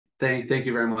Thank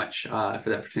you very much for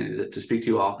the opportunity to speak to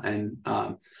you all. And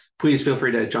please feel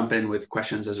free to jump in with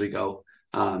questions as we go,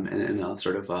 and I'll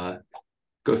sort of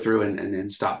go through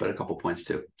and stop at a couple points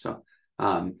too. So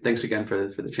thanks again for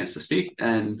the chance to speak.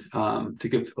 And to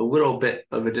give a little bit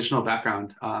of additional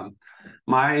background,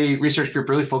 my research group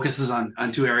really focuses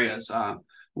on two areas.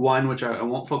 One, which I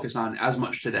won't focus on as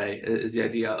much today, is the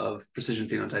idea of precision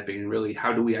phenotyping, and really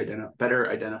how do we better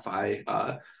identify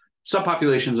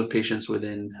subpopulations of patients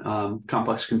within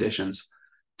complex conditions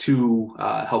to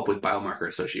help with biomarker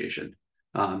association.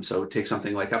 So take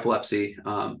something like epilepsy.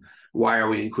 Why are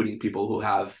we including people who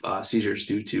have seizures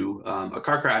due to a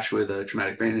car crash with a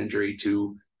traumatic brain injury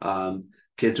to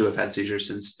kids who have had seizures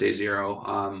since day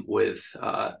zero with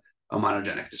a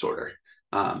monogenic disorder?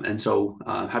 And so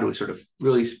how do we sort of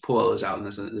really pull those out? And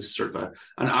this is sort of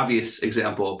an obvious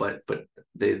example, but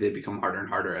they become harder and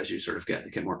harder as you sort of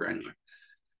get more granular.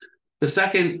 The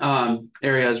second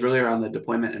area is really around the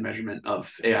deployment and measurement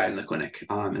of AI in the clinic.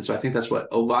 And so I think that's what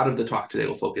a lot of the talk today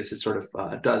will focus. It sort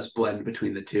of does blend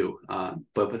between the two.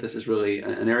 But this is really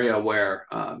an area where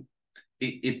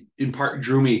it in part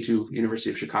drew me to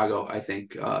University of Chicago. I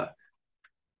think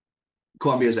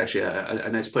Columbia is actually a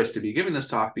nice place to be giving this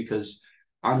talk, because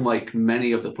unlike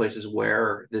many of the places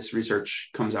where this research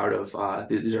comes out of,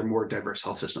 these are more diverse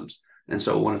health systems. And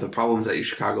so one of the problems at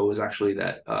Chicago was actually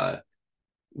that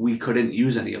we couldn't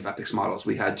use any of ethics models.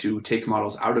 We had to take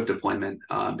models out of deployment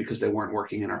because they weren't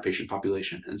working in our patient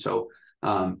population. And so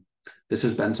this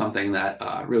has been something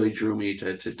that really drew me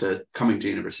to coming to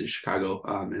University of Chicago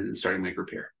and starting my group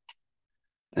here.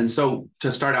 And so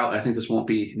to start out, I think this won't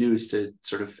be news to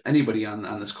sort of anybody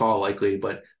on this call likely,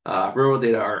 but real world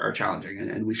data are challenging,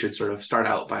 and we should sort of start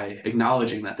out by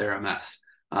acknowledging that they're a mess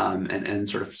and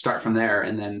sort of start from there.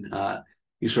 And then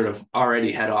you sort of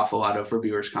already head off a lot of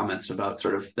reviewers' comments about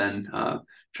sort of then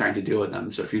trying to deal with them.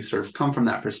 So if you sort of come from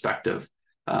that perspective,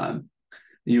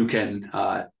 you can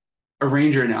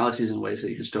arrange your analyses in ways that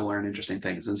you can still learn interesting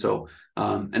things. And so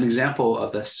an example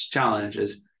of this challenge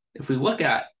is if we look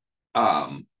at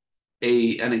an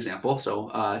example, so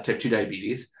type 2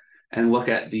 diabetes, and look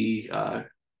at the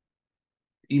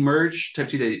emerge type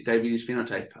 2 diabetes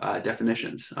phenotype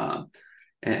definitions.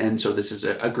 And so this is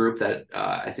a group that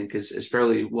I think is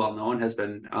fairly well known, has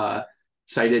been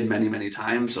cited many, many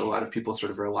times. So a lot of people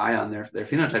sort of rely on their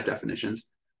phenotype definitions.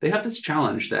 They have this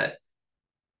challenge that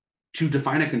to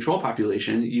define a control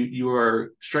population, you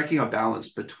are striking a balance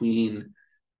between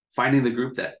finding the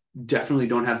group that definitely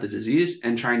don't have the disease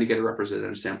and trying to get a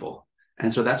representative sample.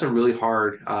 And so that's a really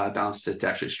hard balance to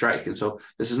actually strike. And so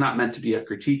this is not meant to be a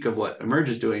critique of what eMERGE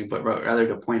is doing, but rather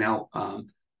to point out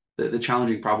the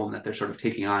challenging problem that they're sort of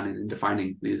taking on in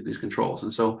defining these controls.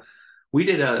 And so we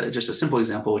did just a simple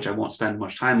example, which I won't spend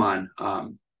much time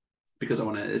on because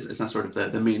it's not sort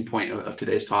of the main point of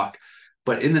today's talk.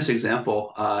 But in this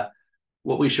example,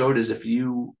 what we showed is if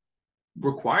you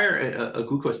require a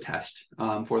glucose test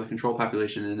for the control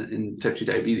population in type 2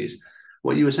 diabetes,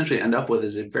 what you essentially end up with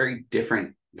is a very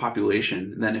different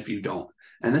population than if you don't.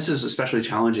 And this is especially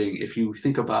challenging if you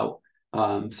think about,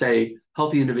 say,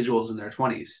 healthy individuals in their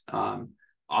 20s.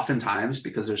 Oftentimes,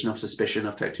 because there's no suspicion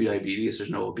of type 2 diabetes, there's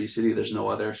no obesity, there's no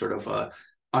other sort of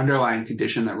underlying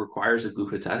condition that requires a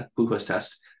glucose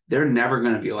test, they're never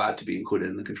going to be allowed to be included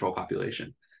in the control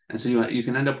population. And so you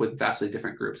can end up with vastly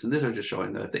different groups. And these are just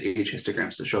showing the age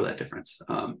histograms to show that difference.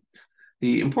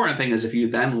 The important thing is if you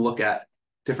then look at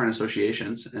different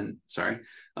associations, and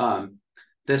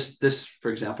this,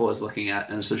 for example, is looking at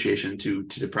an association to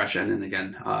depression. And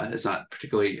again, it's not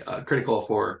particularly critical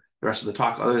for the rest of the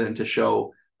talk, other than to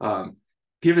show,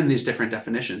 given these different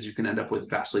definitions, you can end up with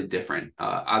vastly different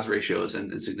odds ratios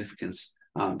and significance,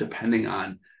 depending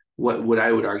on what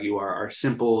I would argue are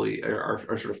simple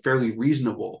or sort of fairly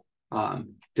reasonable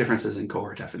differences in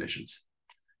cohort definitions.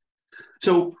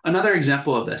 So another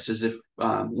example of this is if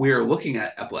we're looking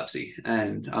at epilepsy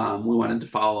and we wanted to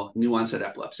follow new onset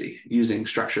epilepsy using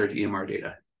structured EMR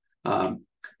data.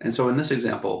 And so in this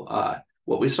example,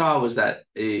 what we saw was that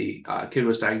a kid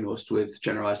was diagnosed with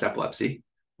generalized epilepsy,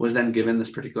 was then given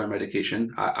this particular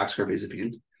medication,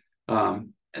 oxcarbazepine,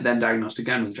 and then diagnosed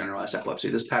again with generalized epilepsy.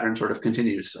 This pattern sort of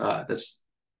continues. That's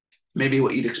maybe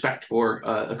what you'd expect for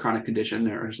a chronic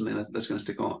condition or something that's going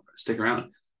to stick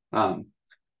around.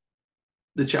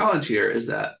 The challenge here is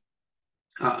that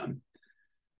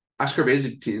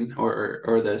oxcarbazepine,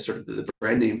 or the sort of the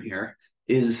brand name here,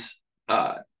 is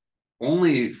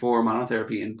only for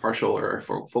monotherapy in partial or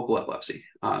for focal epilepsy.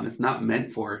 It's not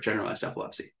meant for generalized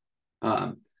epilepsy.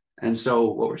 And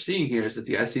so what we're seeing here is that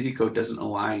the ICD code doesn't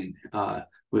align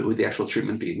with the actual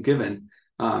treatment being given.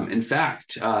 In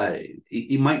fact,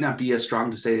 it might not be as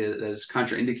strong to say that it's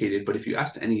contraindicated, but if you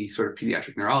asked any sort of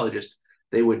pediatric neurologist,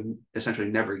 they would essentially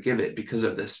never give it because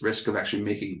of this risk of actually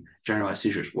making generalized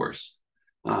seizures worse.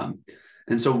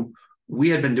 And so we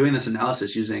had been doing this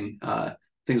analysis using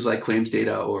things like claims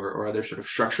data or other sort of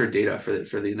structured data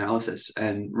for the analysis,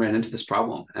 and ran into this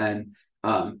problem. And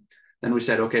then we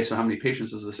said, okay, so how many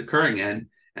patients is this occurring in?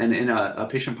 And in a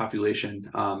patient population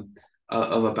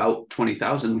of about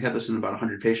 20,000, we have this in about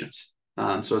 100 patients.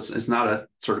 So it's not a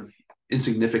sort of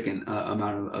insignificant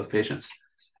amount of patients.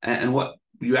 And what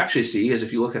you actually see is,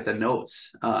 if you look at the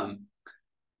notes,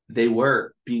 they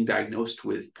were being diagnosed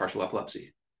with partial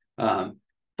epilepsy.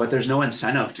 But there's no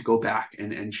incentive to go back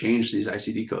and change these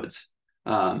ICD codes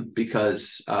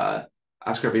because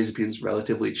oxcarbazepine is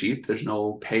relatively cheap. There's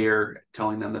no payer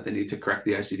telling them that they need to correct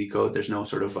the ICD code. There's no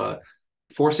sort of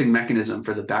forcing mechanism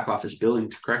for the back office billing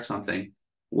to correct something,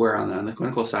 where on the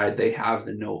clinical side, they have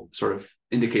the note sort of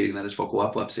indicating that it's focal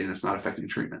epilepsy and it's not affecting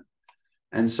treatment.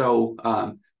 And so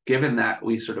given that,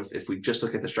 we sort of, if we just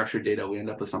look at the structured data, we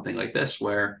end up with something like this,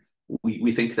 where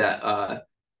we think that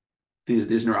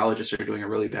these neurologists are doing a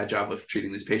really bad job of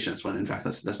treating these patients, when in fact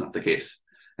that's not the case.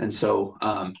 And so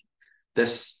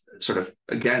this sort of,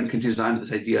 again, continues on to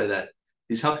this idea that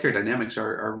these healthcare dynamics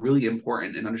are really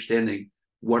important in understanding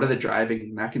what are the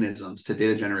driving mechanisms to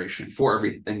data generation for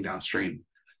everything downstream.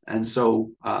 And so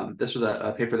this was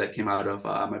a paper that came out of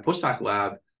my postdoc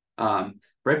lab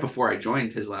right before I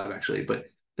joined his lab, actually. But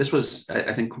this was,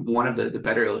 I think, one of the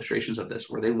better illustrations of this,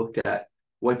 where they looked at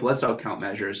white blood cell count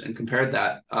measures and compared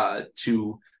that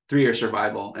to 3-year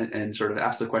survival, and sort of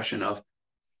asked the question of,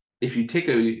 if you take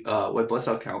a white blood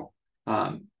cell count,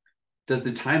 does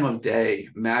the time of day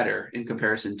matter in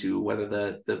comparison to whether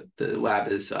the lab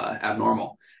is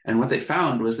abnormal? And what they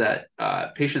found was that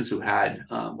patients who had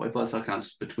white blood cell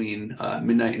counts between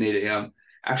midnight and 8 a.m.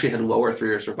 actually had lower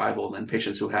 3-year survival than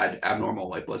patients who had abnormal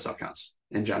white blood cell counts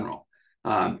in general.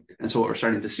 And so what we're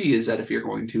starting to see is that if you're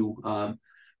going to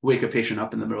wake a patient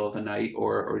up in the middle of the night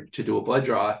or to do a blood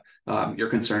draw, you're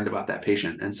concerned about that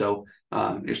patient. And so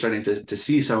you're starting to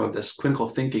see some of this clinical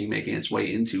thinking making its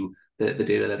way into the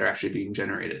data that are actually being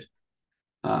generated.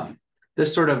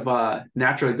 This sort of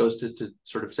naturally goes to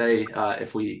sort of say,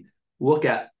 if we look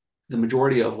at the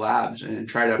majority of labs and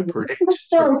try to predict,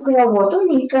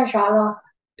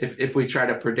 if we try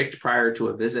to predict prior to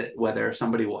a visit whether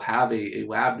somebody will have a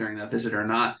lab during that visit or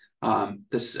not,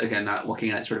 this, again, not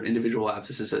looking at sort of individual labs,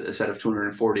 this is a set of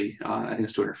 240, I think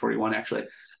it's 241 actually.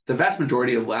 The vast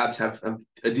majority of labs have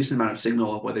a decent amount of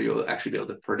signal of whether you'll actually be able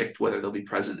to predict whether they'll be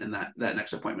present in that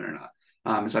next appointment or not.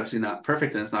 It's obviously not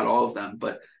perfect, and it's not all of them,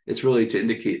 but it's really to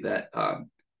indicate that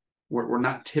we're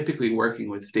not typically working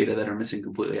with data that are missing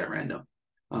completely at random,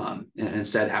 and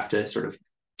instead have to sort of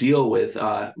deal with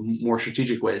more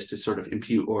strategic ways to sort of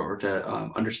impute or to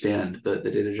understand the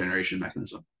data generation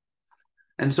mechanism.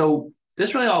 And so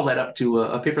this really all led up to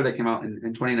a paper that came out in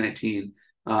 2019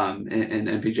 in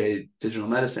NPJ Digital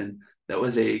Medicine, that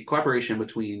was a collaboration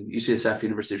between UCSF,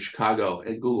 University of Chicago,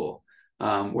 and Google,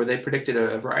 where they predicted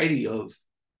a variety of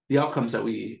the outcomes that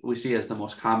we see as the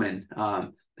most common,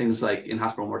 things like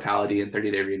in-hospital mortality and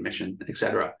 30-day readmission, et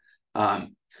cetera.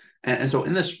 And so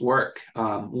in this work,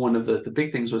 one of the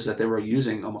big things was that they were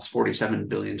using almost 47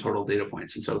 billion total data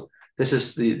points. And so this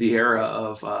is the era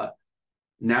of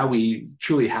now we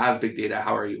truly have big data.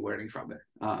 How are you learning from it?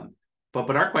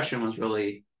 But our question was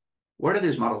really, what are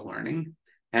these models learning?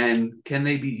 And can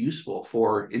they be useful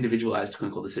for individualized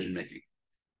clinical decision-making?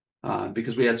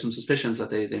 Because we had some suspicions that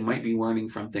they might be learning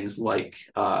from things like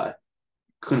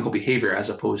clinical behavior, as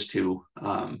opposed to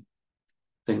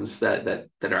things that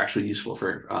are actually useful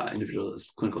for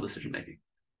individualized clinical decision-making.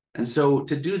 And so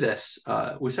to do this,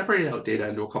 we separated out data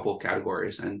into a couple of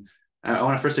categories. And I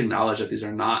want to first acknowledge that these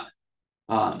are not,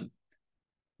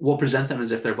 we'll present them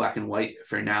as if they're black and white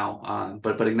for now,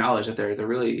 but acknowledge that there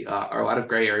really are a lot of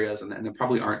gray areas, and there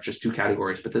probably aren't just two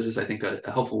categories, but this is, I think, a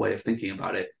helpful way of thinking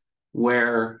about it,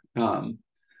 where on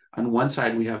one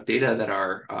side we have data that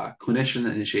are clinician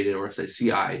initiated, or say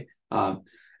CI,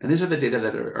 and these are the data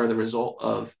that are the result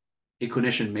of a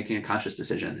clinician making a conscious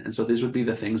decision. And so these would be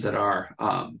the things that are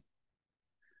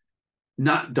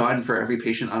not done for every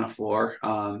patient on a floor.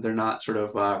 They're not sort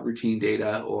of routine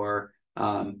data or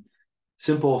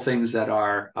simple things that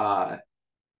are a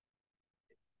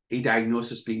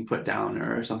diagnosis being put down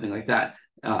or something like that.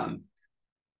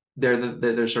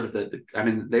 They're sort of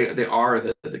they are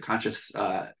the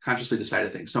consciously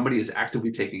decided things. Somebody is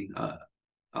actively taking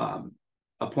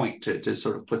a point to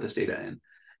sort of put this data in.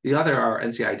 The other are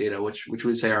NCI data, which we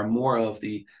would say are more of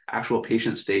the actual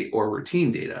patient state or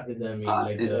routine data. Does that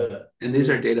mean and these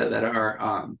are data that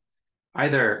are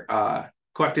either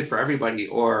collected for everybody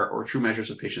or true measures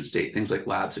of patient state, things like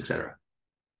labs, et cetera.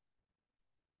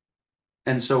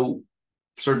 And so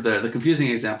sort of the confusing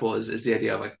example is the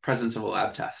idea of like presence of a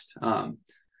lab test.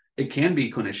 It can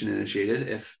be clinician initiated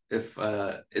if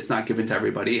it's not given to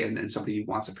everybody and somebody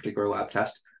wants a particular lab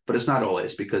test, but it's not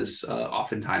always, because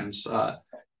oftentimes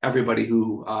everybody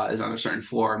who is on a certain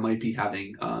floor might be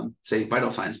having, say,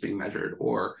 vital signs being measured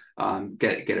or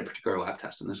get a particular lab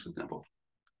test in this example.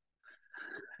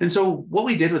 And so what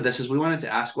we did with this is we wanted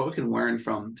to ask what we can learn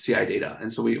from CI data.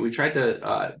 And so we tried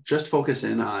to just focus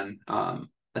in on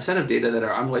a set of data that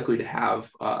are unlikely to have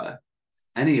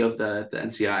any of the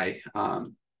NCI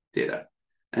data.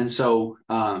 And so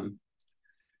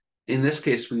in this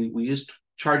case, we used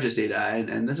charges data,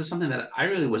 and this is something that I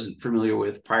really wasn't familiar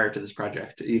with prior to this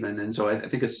project even. And so I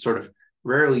think it's sort of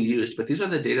rarely used, but these are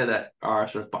the data that are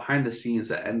sort of behind the scenes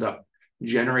that end up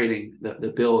generating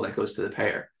the bill that goes to the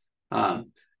payer.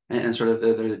 And sort of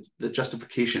the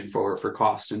justification for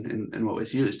costs and what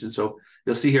was used. And so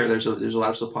you'll see here there's a lot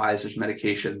of supplies, there's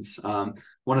medications.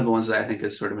 One of the ones that I think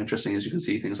is sort of interesting is you can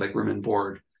see things like room and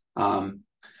board.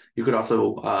 You could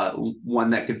also, one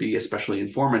that could be especially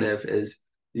informative is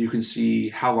you can see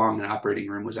how long an operating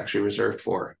room was actually reserved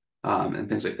for, and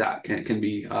things like that can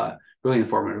be really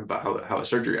informative about how a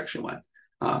surgery actually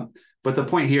went. But the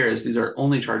point here is these are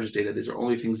only charges data. These are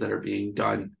only things that are being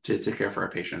done to care for a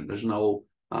patient. There's no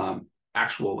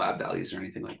actual lab values or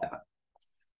anything like that.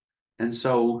 And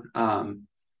so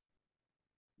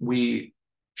we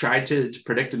tried to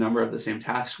predict a number of the same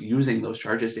tasks using those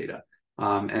charges data,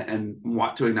 and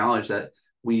want to acknowledge that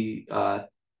we,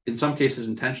 in some cases,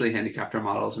 intentionally handicapped our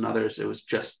models, and others it was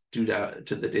just due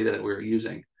to the data that we were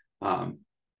using. And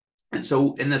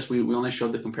so in this, we only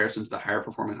showed the comparison to the higher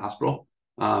performing hospital.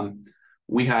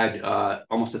 We had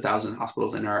almost 1,000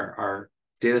 hospitals in our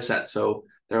data set, so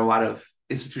there are a lot of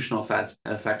institutional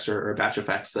effects or batch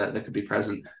effects that could be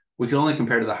present. We could only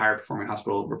compare to the higher performing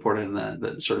hospital reported in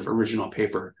the sort of original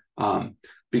paper,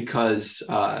 because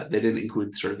they didn't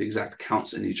include sort of the exact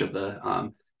counts in each of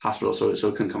the hospitals, so it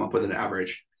couldn't come up with an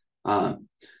average.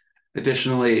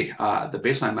 Additionally, the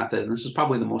baseline method, and this is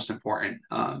probably the most important,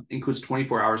 includes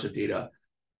 24 hours of data.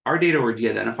 Our data were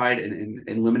de-identified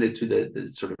and limited to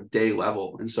the sort of day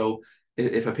level. And so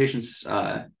if a patient's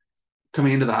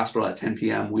coming into the hospital at 10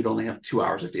 p.m., we'd only have 2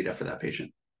 hours of data for that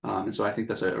patient. And so I think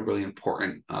that's a really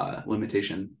important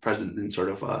limitation present in sort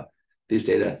of these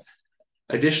data.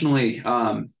 Additionally,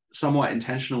 somewhat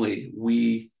intentionally,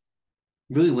 we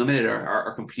really limited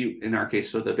our compute in our case.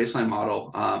 So the baseline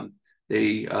model,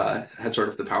 they had sort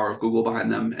of the power of Google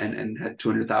behind them and had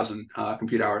 200,000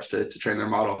 compute hours to train their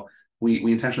model.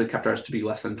 We intentionally kept ours to be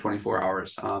less than 24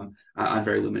 hours on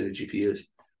very limited GPUs.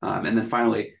 And then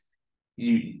finally,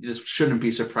 this shouldn't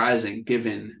be surprising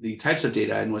given the types of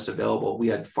data and what's available. We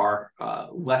had far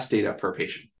less data per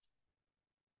patient.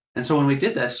 And so when we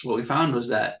did this, what we found was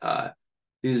that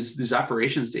these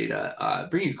operations data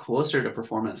bring you closer to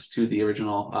performance to the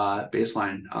original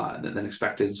baseline than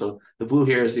expected. So the blue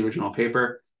here is the original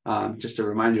paper. Just to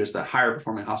remind you, it's the higher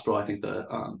performing hospital. I think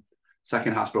the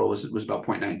second hospital was about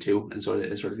 0.92, and so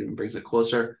it sort of even brings it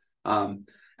closer.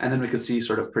 And then we could see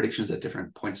sort of predictions at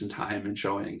different points in time and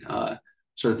showing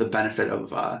sort of the benefit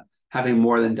of having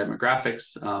more than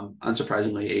demographics.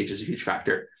 Unsurprisingly, age is a huge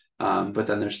factor, but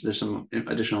then there's some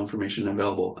additional information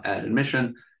available at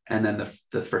admission, and then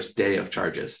the first day of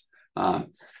charges.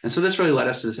 And so this really led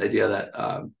us to this idea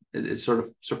that it's sort of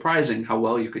surprising how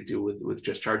well you could do with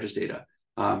just charges data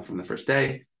from the first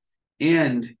day.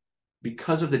 And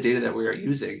because of the data that we are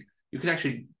using, you could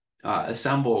actually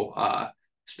assemble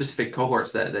specific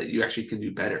cohorts that you actually can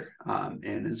do better.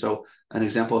 And so an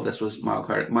example of this was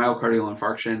myocardial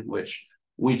infarction, which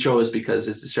we chose because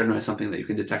it's generally something that you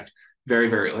can detect very,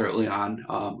 very early on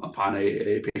upon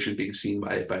a patient being seen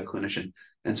by a clinician.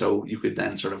 And so you could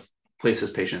then sort of place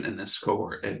this patient in this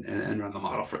cohort and run the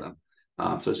model for them.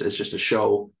 So it's just to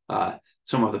show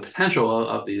some of the potential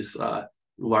of these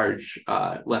large,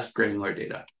 less granular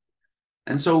data.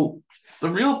 And so the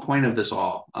real point of this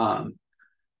all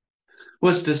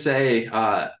was to say,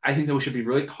 I think that we should be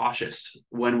really cautious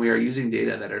when we are using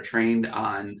data that are trained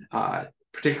on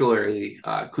particularly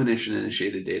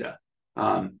clinician-initiated data.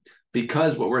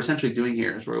 Because what we're essentially doing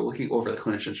here is we're looking over the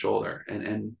clinician's shoulder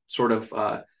and sort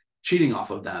of cheating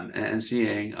off of them and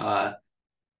seeing,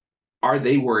 are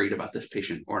they worried about this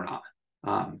patient or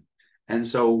not? And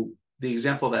so the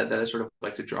example that I sort of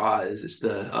like to draw is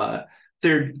the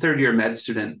third year med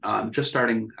student just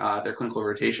starting their clinical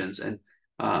rotations. And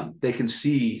they can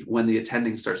see when the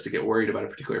attending starts to get worried about a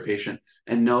particular patient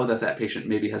and know that that patient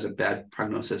maybe has a bad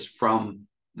prognosis from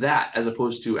that, as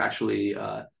opposed to actually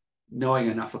knowing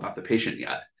enough about the patient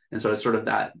yet. And so it's sort of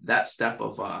that step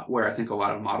of where I think a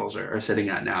lot of models are sitting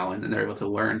at now, and then they're able to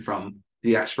learn from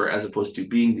the expert as opposed to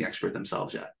being the expert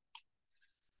themselves yet.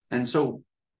 And so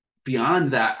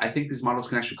beyond that, I think these models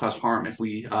can actually cause harm if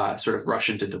we sort of rush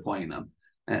into deploying them.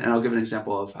 And I'll give an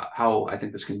example of how I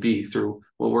think this can be through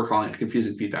what we're calling a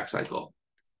confusing feedback cycle.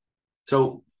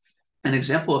 So an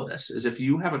example of this is if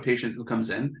you have a patient who comes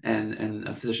in and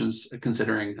a physician's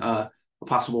considering a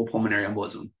possible pulmonary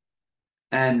embolism.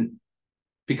 And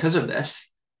because of this,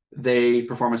 they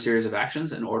perform a series of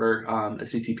actions and order a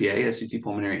CTPA, a CT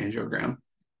pulmonary angiogram,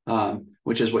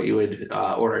 which is what you would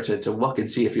order to look and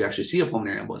see if you actually see a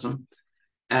pulmonary embolism.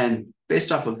 And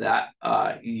based off of that,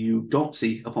 you don't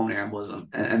see a pulmonary embolism,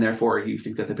 and therefore you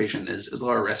think that the patient is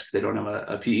lower risk. They don't have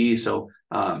a PE, so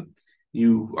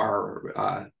you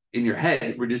are in your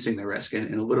head reducing the risk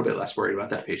and a little bit less worried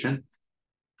about that patient.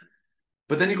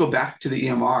 But then you go back to the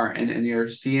EMR and you're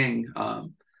seeing,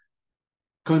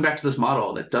 going back to this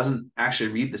model that doesn't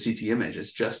actually read the CT image.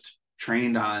 It's just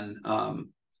trained on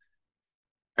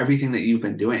everything that you've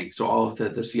been doing. So all of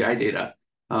the CI data,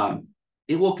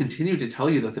 it will continue to tell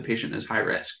you that the patient is high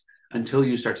risk until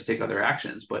you start to take other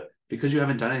actions. But because you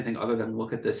haven't done anything other than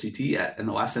look at the CT yet, and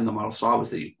the last thing the model saw was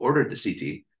that you ordered the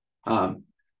CT,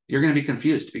 you're going to be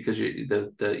confused because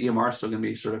the EMR is still going to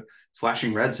be sort of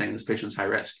flashing red saying this patient's high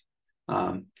risk.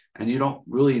 And you don't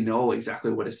really know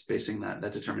exactly what it's basing that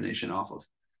determination off of.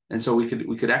 And so we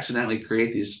could accidentally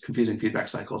create these confusing feedback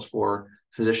cycles for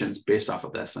physicians based off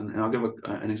of this. And I'll give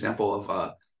an example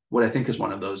of what I think is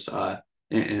one of those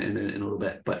in a little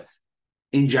bit. But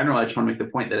in general, I just want to make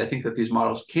the point that I think that these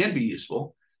models can be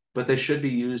useful, but they should be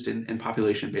used in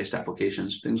population-based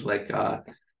applications, things like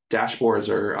dashboards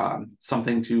or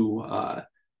something to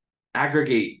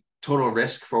aggregate total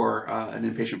risk for an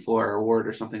inpatient floor or ward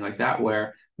or something like that,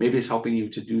 where maybe it's helping you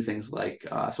to do things like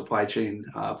supply chain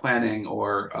planning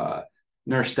or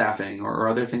nurse staffing or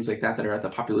other things like that are at the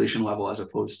population level as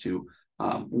opposed to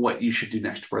what you should do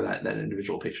next for that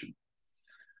individual patient.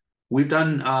 We've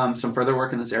done some further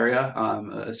work in this area.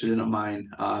 A student of mine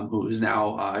who is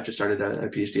now just started a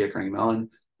PhD at Carnegie Mellon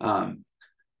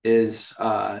is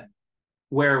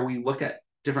where we look at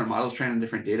different models trained on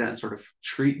different data and sort of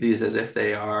treat these as if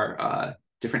they are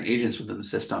different agents within the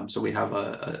system. So we have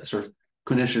a sort of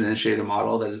clinician-initiated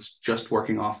model that is just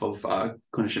working off of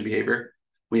clinician behavior.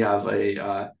 We have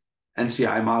a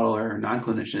NCI model or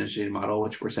non-clinician-initiated model,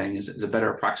 which we're saying is a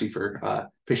better proxy for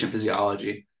patient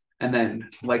physiology. And then,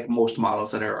 like most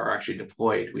models that are actually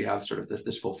deployed, we have sort of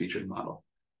this full-featured model.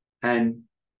 And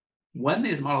when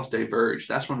these models diverge,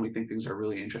 that's when we think things are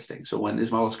really interesting. So when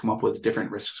these models come up with different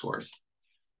risk scores.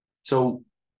 So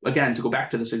again, to go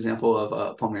back to this example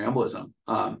of pulmonary embolism,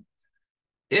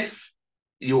 if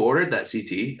you ordered that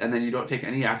CT and then you don't take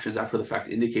any actions after the fact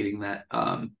indicating that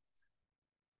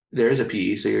there is a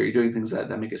PE, so you're doing things that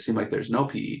make it seem like there's no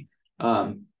PE,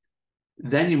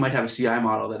 then you might have a CI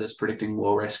model that is predicting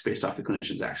low risk based off the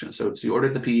clinician's actions. So you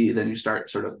ordered the PE, then you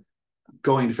start sort of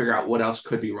going to figure out what else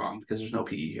could be wrong because there's no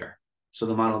PE here. So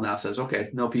the model now says, okay,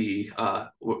 no PE,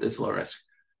 it's low risk.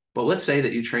 But let's say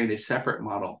that you trained a separate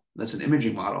model, that's an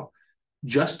imaging model,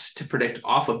 just to predict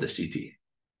off of the CT.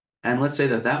 And let's say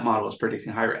that model is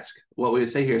predicting high risk. What we would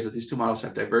say here is that these two models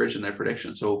have diverged in their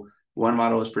prediction. So one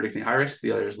model is predicting high risk,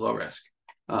 the other is low risk.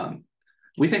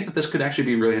 We think that this could actually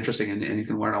be really interesting and you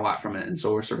can learn a lot from it. And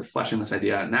so we're sort of fleshing this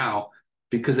idea out now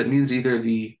because it means either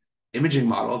the imaging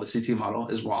model, the CT model,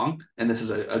 is wrong, and this is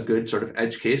a good sort of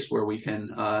edge case where we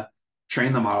can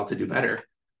train the model to do better,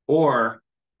 or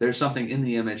there's something in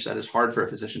the image that is hard for a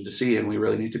physician to see and we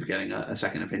really need to be getting a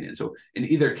second opinion. So in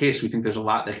either case, we think there's a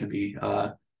lot that can be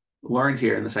learned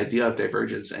here, and this idea of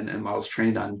divergence and models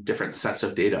trained on different sets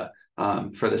of data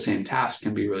for the same task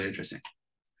can be really interesting.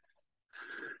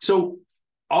 So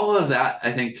all of that,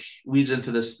 I think, leads into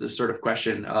this sort of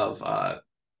question of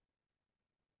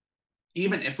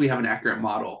even if we have an accurate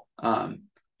model,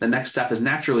 the next step is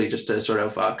naturally just to sort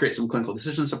of create some clinical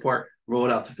decision support, roll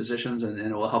it out to physicians, and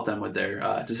it will help them with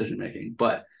their decision making.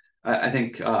 But I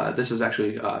think this is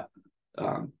actually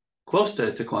close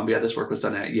to Columbia. This work was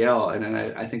done at Yale, and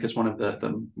I think it's one of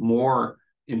the more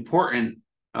important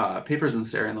papers in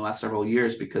this area in the last several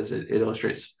years because it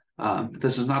illustrates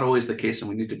this is not always the case, and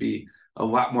we need to be a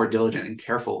lot more diligent and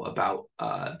careful about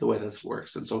the way this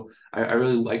works. And so I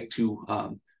really like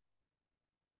to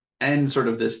end sort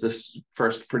of this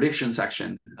first prediction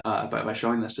section by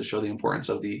showing this to show the importance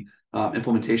of the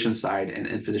implementation side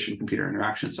and physician-computer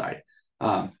interaction side.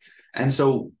 And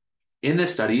so In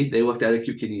this study, they looked at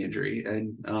acute kidney injury,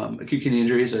 and acute kidney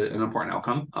injury is an important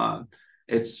outcome.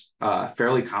 It's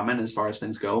fairly common as far as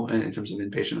things go in terms of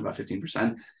inpatient, about 15%,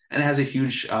 and it has a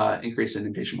huge increase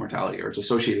in inpatient mortality, or it's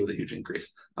associated with a huge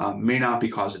increase. May not be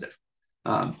causative.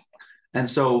 And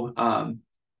so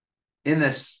in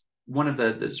this, one of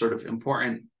the sort of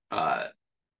important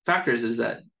factors is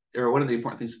that, or one of the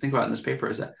important things to think about in this paper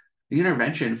is that the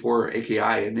intervention for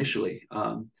AKI initially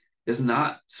is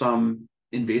not some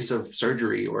invasive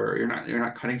surgery, or you're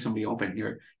not cutting somebody open.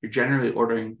 You're generally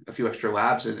ordering a few extra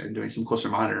labs and doing some closer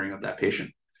monitoring of that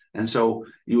patient. And so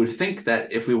you would think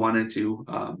that if we wanted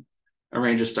to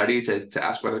arrange a study to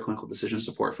ask whether clinical decision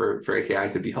support for AKI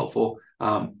could be helpful,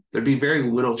 there'd be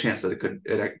very little chance that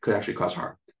it could actually cause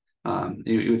harm.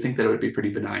 You would think that it would be pretty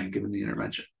benign given the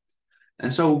intervention.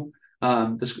 And so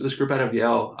this group out of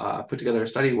Yale put together a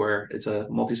study where it's a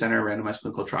multi-center randomized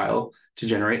clinical trial to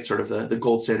generate sort of the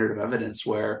gold standard of evidence,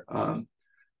 where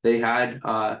they had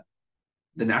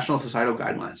the National Societal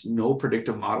Guidelines, no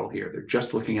predictive model here. They're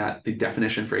just looking at the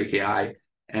definition for AKI,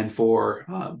 and for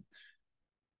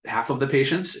half of the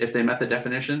patients, if they met the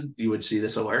definition, you would see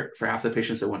this alert. For half the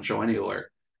patients, they wouldn't show any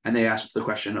alert. And they asked the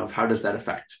question of how does that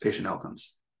affect patient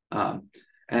outcomes? And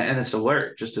this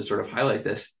alert, just to sort of highlight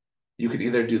this, you can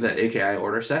either do the AKI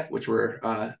order set, which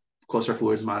were closer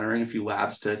fluids monitoring, a few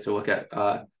labs to look at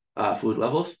fluid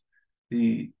levels,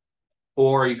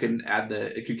 or you can add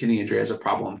the acute kidney injury as a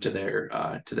problem to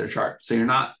their chart. So you're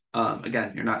not,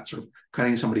 again, you're not sort of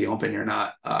cutting somebody open. You're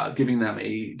not giving them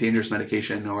a dangerous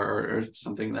medication or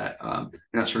something that you're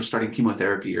not sort of starting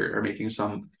chemotherapy or making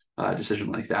some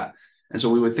decision like that. And so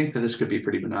we would think that this could be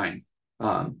pretty benign.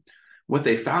 What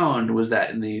they found was that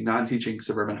in the non-teaching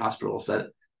suburban hospitals, that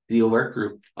the alert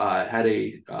group had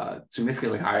a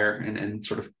significantly higher and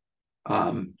sort of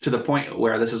to the point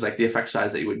where this is like the effect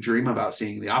size that you would dream about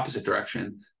seeing the opposite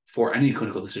direction for any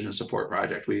clinical decision support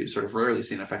project. We sort of rarely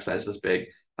see an effect size this big.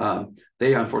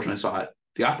 They unfortunately saw it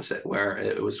the opposite, where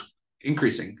it was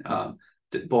increasing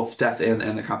both death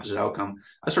and the composite outcome.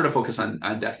 I sort of focus on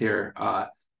death here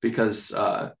because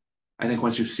I think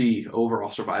once you see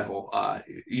overall survival,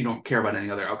 you don't care about any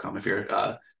other outcome if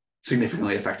you're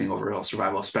significantly affecting overall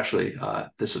survival, especially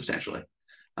this substantially.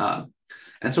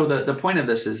 And so the point of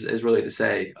this is really to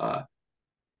say,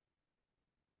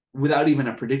 without even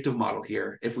a predictive model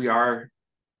here, if we are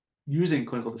using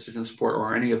clinical decision support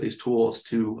or any of these tools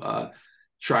to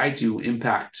try to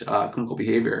impact clinical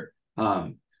behavior,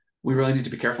 we really need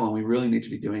to be careful, and we really need to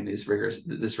be doing this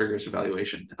rigorous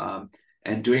evaluation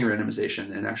and doing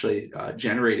randomization and actually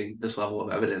generating this level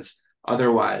of evidence.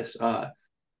 Otherwise,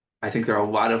 I think there are a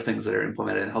lot of things that are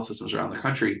implemented in health systems around the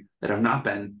country that have not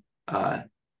been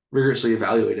rigorously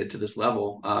evaluated to this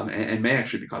level and may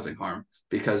actually be causing harm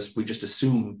because we just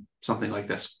assume something like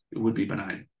this would be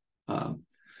benign.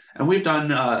 And we've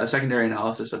done a secondary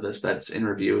analysis of this that's in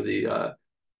review. The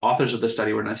authors of the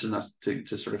study were nice enough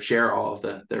to sort of share all of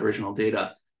the original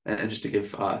data and just to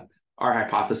give our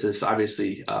hypothesis.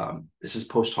 Obviously, this is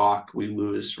post hoc, we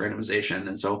lose randomization,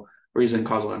 and so we're using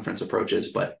causal inference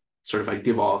approaches, but sort of I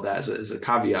give all of that as a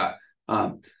caveat.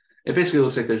 It basically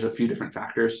looks like there's a few different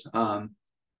factors.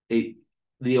 The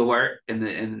alert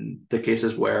in the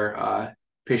cases where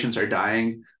patients are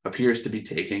dying appears to be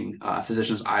taking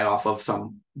physicians' eye off of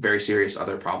some very serious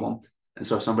other problem. And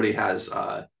so if somebody has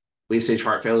late stage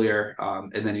heart failure,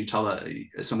 and then you tell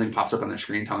something pops up on their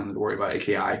screen telling them to worry about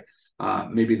AKI,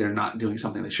 maybe they're not doing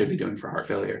something they should be doing for heart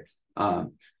failure.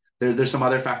 There's some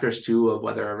other factors too of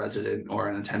whether a resident or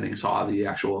an attending saw the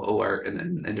actual alert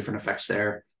and different effects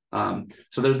there.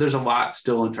 So there's a lot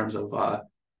still in terms of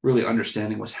really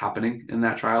understanding what's happening in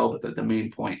that trial. But the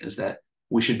main point is that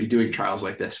we should be doing trials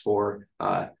like this for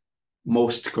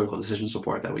most clinical decision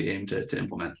support that we aim to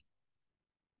implement.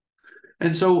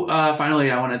 And so finally,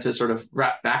 I wanted to sort of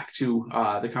wrap back to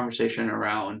the conversation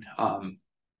around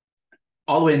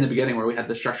all the way in the beginning where we had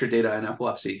the structured data in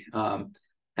epilepsy.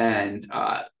 And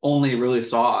only really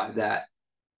saw that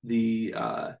the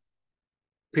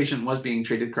patient was being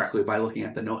treated correctly by looking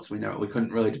at the notes. We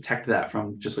couldn't really detect that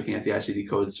from just looking at the ICD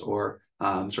codes or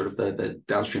sort of the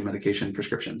downstream medication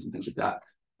prescriptions and things like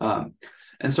that.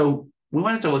 And so we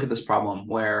wanted to look at this problem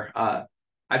where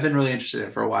I've been really interested in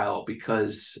it for a while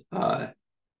because the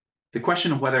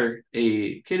question of whether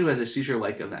a kid who has a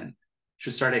seizure-like event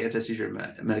should start an anti-seizure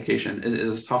medication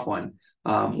is a tough one,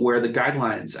 where the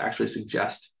guidelines actually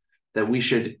suggest that we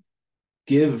should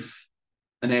give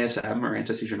an ASM or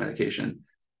anti-seizure medication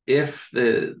if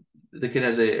the kid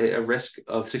has a risk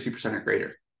of 60% or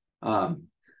greater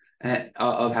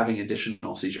of having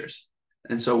additional seizures.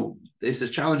 And so it's a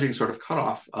challenging sort of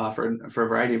cutoff for a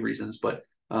variety of reasons, but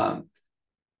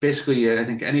basically, I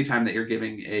think anytime that you're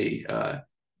giving a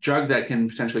drug that can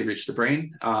potentially reach the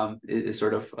brain is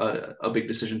sort of a big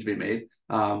decision to be made.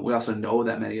 We also know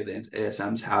that many of the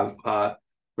ASMs have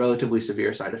relatively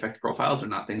severe side effect profiles. They're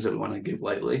not things that we want to give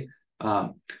lightly.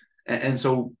 And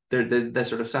so they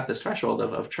sort of set this threshold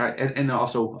of try, and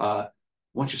also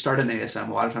once you start an ASM,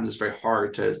 a lot of times it's very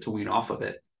hard to wean off of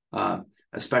it,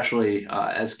 especially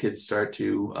as kids start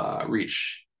to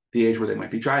reach the age where they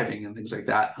might be driving and things like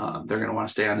that. They're going to want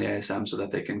to stay on the ASM so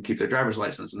that they can keep their driver's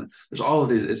license. And there's all of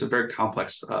these. It's a very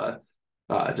complex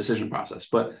decision process.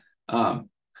 But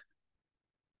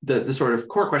the sort of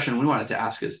core question we wanted to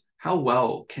ask is, how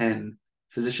well can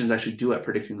physicians actually do at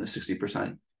predicting the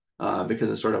 60%? Because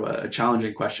it's sort of a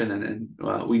challenging question,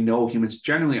 and we know humans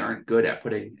generally aren't good at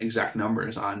putting exact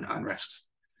numbers on risks.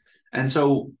 And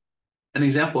so an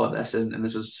example of this, and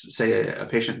this is, say, a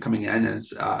patient coming in, and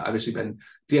it's obviously been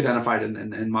de-identified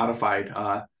and modified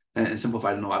and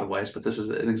simplified in a lot of ways, but this is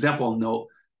an example note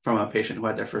from a patient who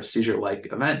had their first seizure-like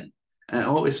event.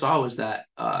 And what we saw was that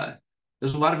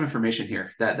there's a lot of information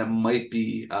here that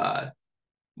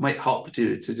might help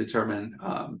to determine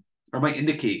or might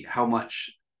indicate how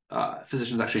much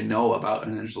physicians actually know about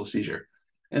an initial seizure.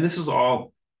 And this is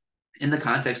all in the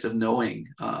context of knowing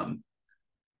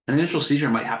an initial seizure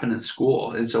might happen in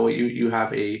school. And so you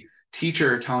have a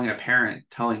teacher telling a parent,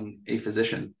 telling a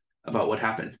physician about what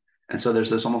happened. And so there's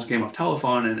this almost game of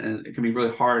telephone, and it can be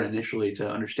really hard initially to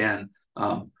understand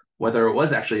whether it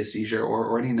was actually a seizure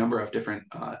or any number of different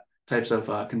types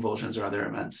of convulsions or other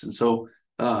events. And so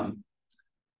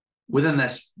within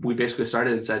this, we basically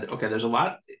started and said, okay, there's a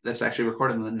lot that's actually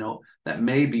recorded in the note that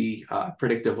may be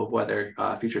predictive of whether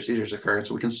future seizures occur.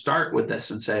 So we can start with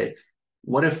this and say,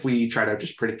 what if we try to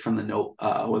just predict from the note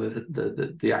whether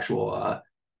the actual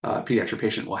pediatric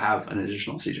patient will have an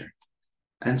additional seizure?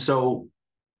 And so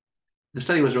the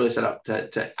study was really set up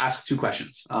to ask two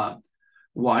questions.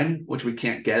 One, which we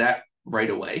can't get at right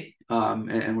away,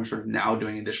 and we're sort of now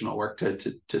doing additional work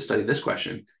to study this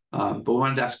question. But we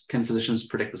wanted to ask, can physicians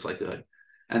predict this likelihood?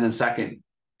 And then second,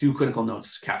 do clinical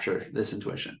notes capture this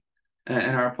intuition?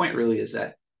 And our point really is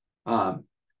that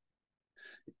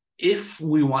if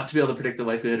we want to be able to predict the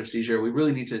likelihood of seizure, we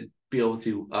really need to be able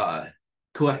to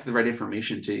collect the right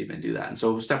information to even do that. And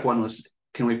so step one was,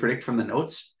 can we predict from the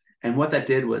notes? And what that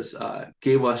did was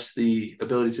gave us the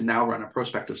ability to now run a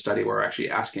prospective study where we're actually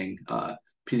asking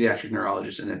pediatric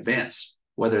neurologists in advance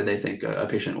whether they think a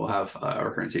patient will have a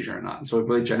recurrent seizure or not. And so it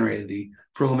really generated the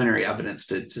preliminary evidence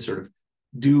to sort of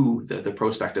do the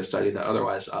prospective study that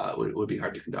otherwise would be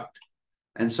hard to conduct.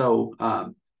 And so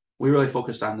we really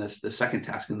focused on the second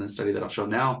task in the study that I'll show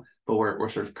now, but we're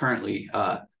sort of currently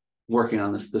working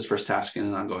on this first task in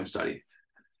an ongoing study.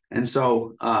 And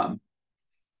so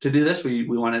to do this, we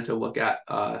wanted to look at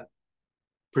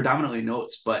predominantly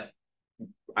notes, but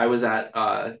I was at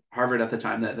Harvard at the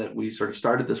time that we sort of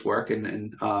started this work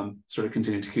and sort of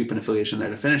continued to keep an affiliation there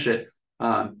to finish it.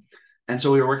 And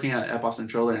so we were working at Boston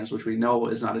Children's, which we know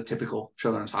is not a typical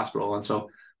children's hospital. And so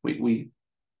we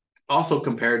also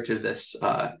compared to this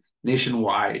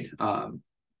nationwide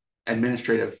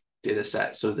administrative data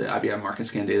set. So the IBM market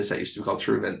scan data set used to be called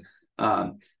Truven.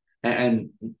 And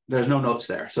there's no notes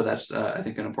there. So that's, I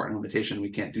think, an important limitation.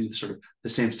 We can't do sort of the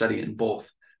same study in both.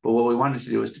 But what we wanted to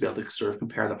do is to be able to sort of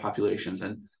compare the populations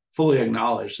and fully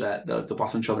acknowledge that the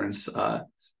Boston Children's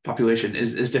population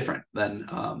is different than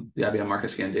the IBM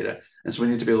market scan data. And so we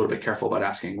need to be a little bit careful about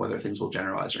asking whether things will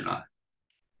generalize or not.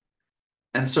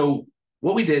 And so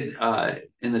what we did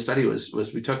in the study was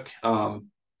we took,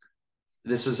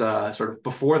 this is sort of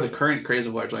before the current craze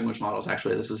of large language models,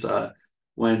 actually. This is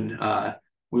when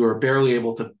we were barely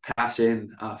able to pass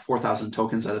in 4,000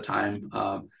 tokens at a time.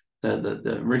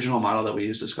 The original model that we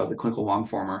used is called the clinical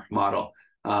long-former model.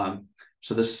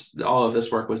 So all of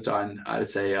this work was done, I would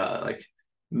say, like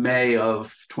May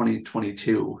of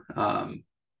 2022.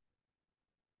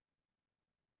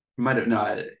 Might have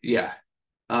not, yeah.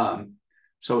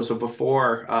 So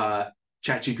before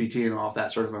ChatGPT and all of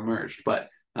that sort of emerged, but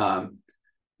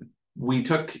we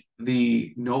took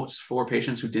the notes for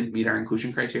patients who didn't meet our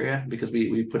inclusion criteria because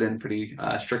we put in pretty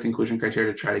strict inclusion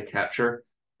criteria to try to capture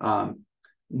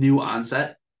new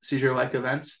onset seizure-like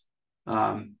events.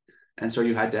 And so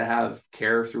you had to have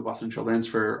care through Boston Children's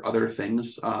for other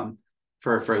things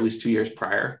for at least 2 years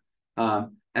prior.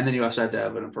 And then you also had to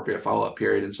have an appropriate follow-up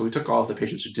period. And so we took all of the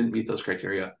patients who didn't meet those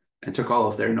criteria and took all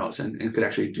of their notes and could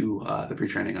actually do the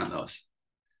pre-training on those.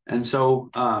 And so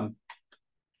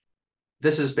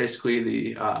this is basically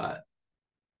the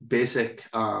basic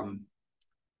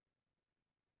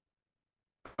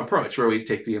approach where we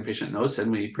take the inpatient notes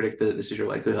and we predict the seizure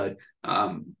likelihood.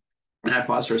 And I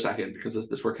paused for a second because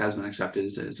this work has been accepted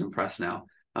as IMPRESS now.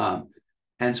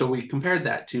 And so we compared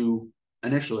that to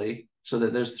initially, so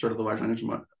that there's sort of the large language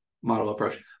model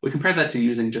approach. We compared that to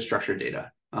using just structured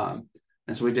data.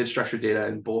 And so we did structured data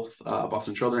in both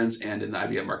Boston Children's and in the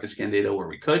IBM market scan data where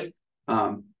we could.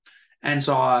 And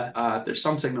saw there's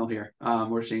some signal here.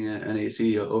 We're seeing an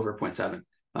AUC over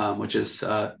 0.7, which is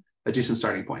a decent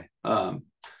starting point.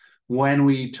 When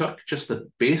we took just the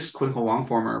base clinical long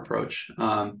former approach,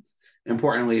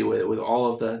 importantly, with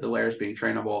all of the layers being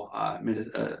trainable, made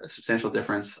a substantial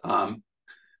difference.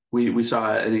 We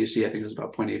saw an AUC, I think it was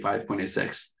about 0.85,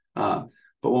 0.86.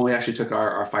 But when we actually took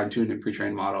our fine-tuned and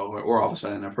pre-trained model, we're all of a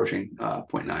sudden approaching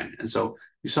 0.9. And so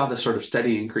you saw this sort of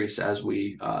steady increase as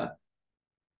we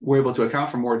were able to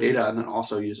account for more data and then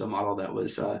also use a model that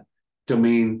was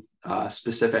domain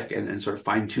specific and sort of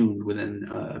fine-tuned within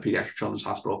a pediatric children's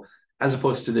hospital, as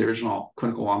opposed to the original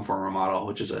clinical long former model,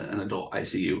 which is an adult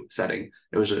ICU setting.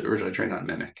 It was originally trained on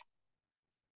Mimic.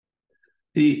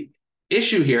 The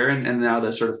issue here, and now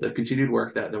the sort of the continued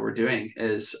work that we're doing,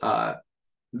 is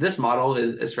this model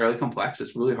is fairly complex.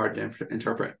 It's really hard to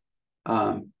interpret.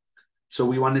 So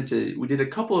we did a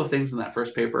couple of things in that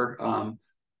first paper,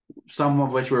 some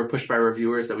of which were pushed by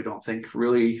reviewers that we don't think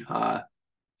really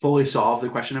fully solve the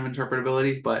question of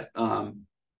interpretability, but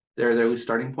they're at least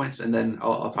starting points. And then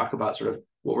I'll talk about sort of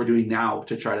what we're doing now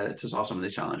to try to solve some of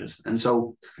these challenges. And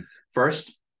so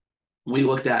first, we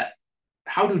looked at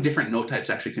how do different note types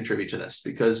actually contribute to this?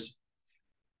 Because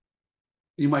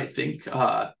you might think,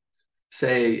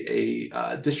 say,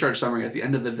 a discharge summary at the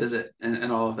end of the visit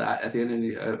and all of that, at the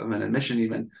end of an admission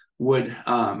even, would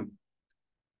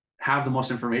have the most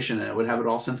information, and it would have it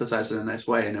all synthesized in a nice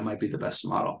way, and it might be the best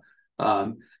model.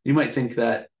 You might think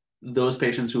that those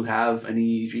patients who have an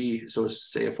EEG, so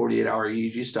say a 48-hour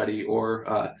EEG study,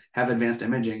 or have advanced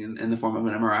imaging in the form of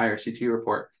an MRI or CT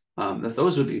report, that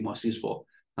those would be most useful.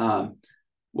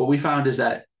 What we found is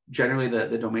that generally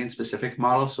the domain-specific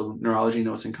model, so neurology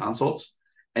notes and consults,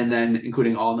 and then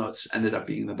including all notes, ended up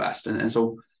being the best. And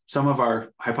so some of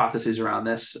our hypotheses around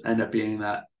this end up being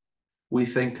that we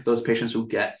think those patients who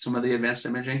get some of the advanced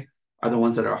imaging are the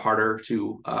ones that are harder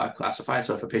to classify.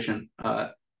 So if a patient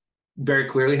very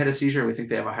clearly had a seizure, we think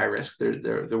they have a high risk.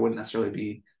 There wouldn't necessarily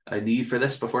be a need for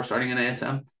this before starting an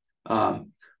ASM.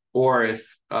 Or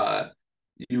if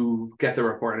you get the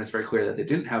report and it's very clear that they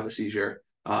didn't have a seizure,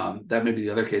 that may be the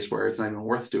other case where it's not even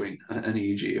worth doing an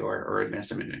EEG or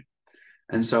advanced imaging.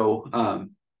 And so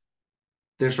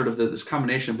there's sort of this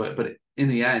combination, but in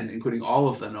the end, including all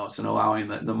of the notes and allowing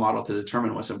the model to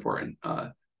determine what's important,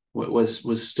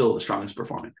 was still the strongest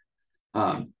performing.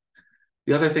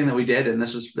 The other thing that we did, and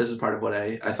this is part of what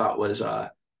I thought was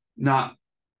not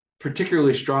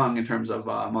particularly strong in terms of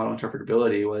model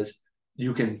interpretability, was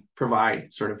you can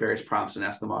provide sort of various prompts and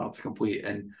ask the model to complete.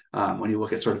 And when you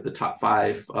look at sort of the top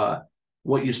 5,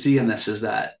 what you see in this is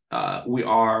that we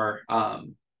are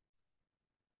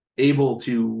able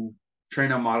to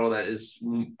train a model that is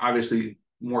obviously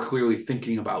more clearly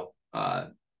thinking about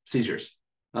seizures.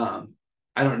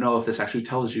 I don't know if this actually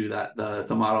tells you that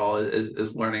the model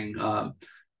is learning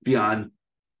beyond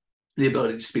the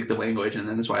ability to speak the language, and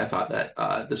then that's why I thought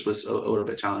that this was a little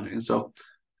bit challenging. And so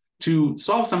to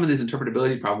solve some of these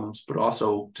interpretability problems, but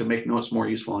also to make notes more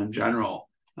useful in general,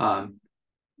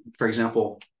 for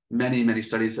example, many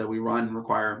studies that we run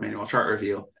require manual chart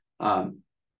review.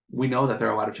 We know that there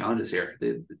are a lot of challenges here.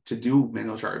 To do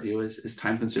manual chart review is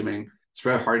time consuming. It's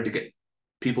very hard to get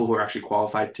people who are actually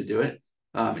qualified to do it.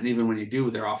 And even when you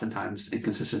do, there are oftentimes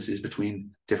inconsistencies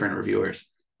between different reviewers.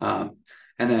 And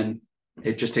then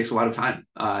it just takes a lot of time,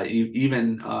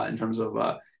 even in terms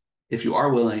of if you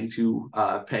are willing to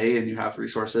pay and you have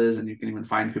resources and you can even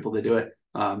find people to do it,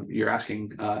 you're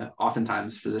asking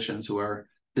oftentimes physicians who are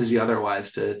busy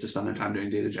otherwise to spend their time doing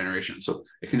data generation. So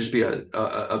it can just be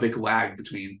a big lag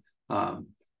between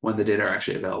when the data are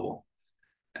actually available.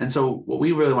 And so what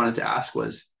we really wanted to ask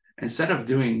was, instead of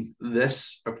doing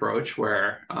this approach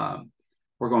where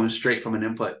we're going straight from an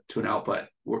input to an output,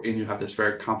 and you have this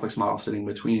very complex model sitting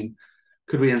between,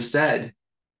 could we instead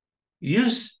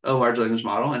use a large language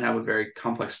model and have a very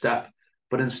complex step,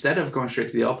 but instead of going straight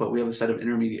to the output, we have a set of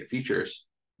intermediate features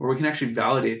where we can actually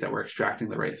validate that we're extracting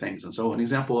the right things. And so an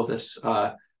example of this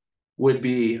would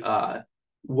be,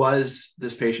 was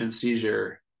this patient's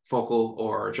seizure focal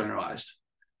or generalized?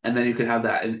 And then you could have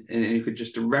that, and you could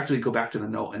just directly go back to the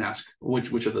note and ask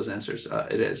which of those answers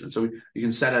it is. And so you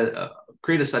can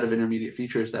create a set of intermediate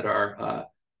features that are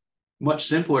much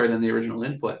simpler than the original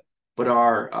input, but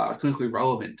are clinically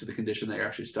relevant to the condition that you're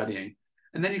actually studying.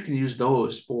 And then you can use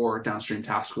those for downstream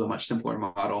tasks with a much simpler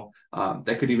model.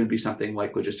 That could even be something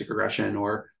like logistic regression,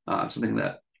 or something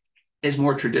that is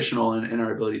more traditional in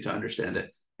our ability to understand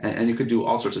it. And you could do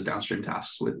all sorts of downstream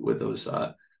tasks with those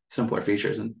simpler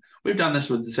features. And we've done this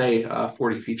with, say,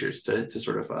 40 features to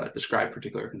sort of describe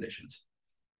particular conditions.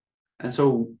 And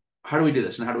so how do we do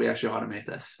this, and how do we actually automate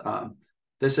this?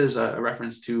 This is a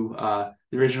reference to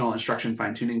the original instruction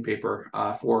fine-tuning paper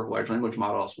for large language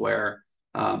models, where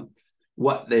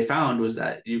what they found was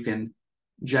that you can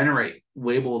generate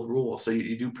labeled rules. So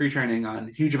you do pre-training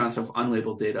on huge amounts of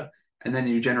unlabeled data, and then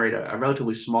you generate a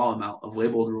relatively small amount of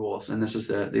labeled rules. And this is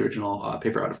the original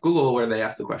paper out of Google, where they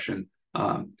asked the question,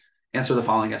 answer the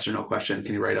following yes or no question.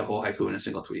 Can you write a whole haiku in a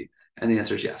single tweet? And the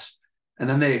answer is yes. And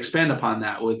then they expand upon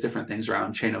that with different things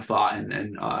around chain of thought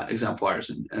and exemplars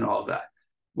and all of that.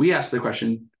 We asked the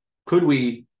question, could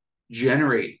we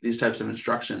generate these types of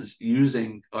instructions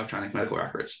using electronic medical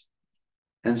records?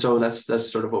 And so that's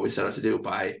sort of what we set out to do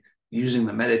by using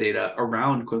the metadata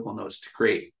around clinical notes to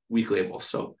create weak labels.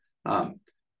 So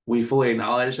we fully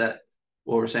acknowledge that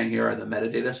what we're saying here are the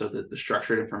metadata, so that the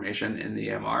structured information in the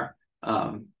EMR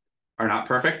are not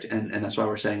perfect, and that's why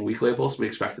we're saying weak labels. We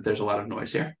expect that there's a lot of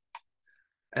noise here.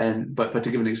 But to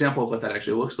give an example of what that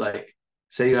actually looks like,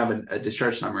 say you have a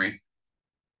discharge summary.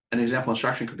 An example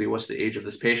instruction could be, what's the age of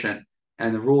this patient?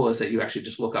 And the rule is that you actually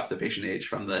just look up the patient age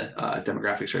from the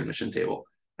demographics or admission table.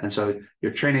 And so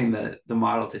you're training the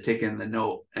model to take in the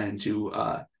note and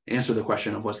to answer the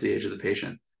question of what's the age of the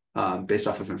patient based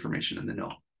off of information in the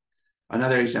note.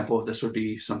 Another example of this would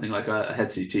be something like a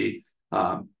head CT.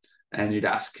 And you'd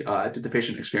ask, did the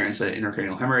patient experience an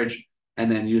intracranial hemorrhage? And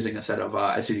then using a set of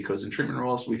ICD codes and treatment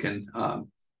rules, we can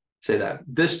say that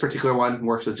this particular one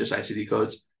works with just ICD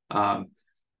codes.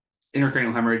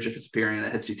 Intracranial hemorrhage, if it's appearing in a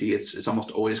head CT, it's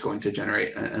almost always going to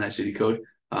generate an ICD code.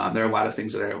 There are a lot of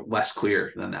things that are less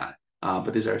clear than that,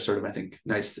 but these are sort of, I think,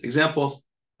 nice examples.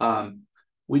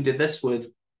 We did this with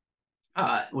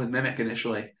Mimic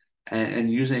initially,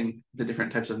 and using the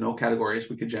different types of note categories,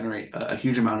 we could generate a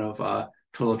huge amount of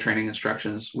total training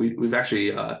instructions. We've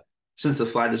actually, since the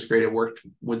slide was created, worked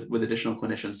with additional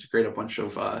clinicians to create a bunch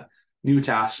of new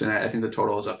tasks, and I think the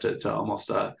total is up to almost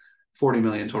 40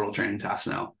 million total training tasks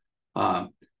now.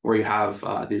 Where you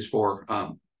have these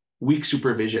 4 week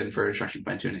supervision for instruction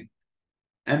fine-tuning.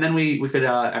 And then we could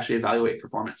actually evaluate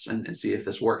performance and see if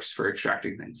this works for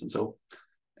extracting things. And so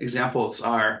examples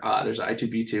are, there's an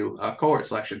I2B2 cohort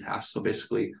selection task. So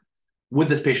basically, would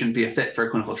this patient be a fit for a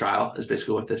clinical trial is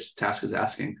basically what this task is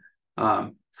asking.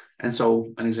 And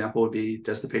so an example would be,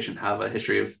 does the patient have a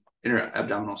history of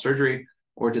intra-abdominal surgery,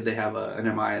 or did they have an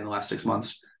MI in the last 6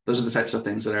 months? Those are the types of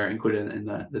things that are included in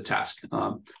the task.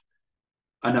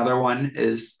 Another one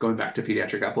is going back to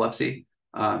pediatric epilepsy.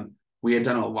 We had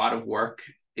done a lot of work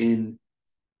in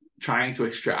trying to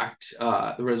extract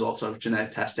the results of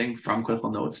genetic testing from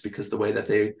clinical notes, because the way that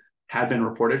they had been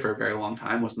reported for a very long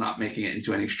time was not making it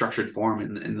into any structured form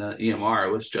in the EMR.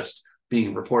 It was just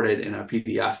being reported in a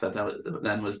PDF that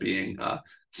then was being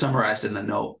summarized in the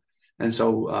note. And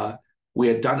so we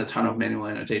had done a ton of manual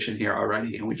annotation here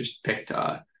already, and we just picked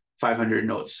 500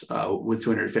 notes with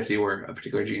 250 where a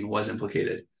particular gene was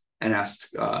implicated, and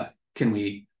asked, can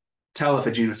we tell if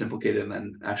a gene was implicated, and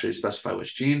then actually specify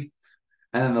which gene.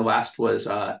 And then the last was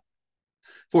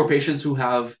for patients who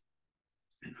have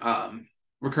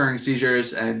recurring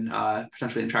seizures and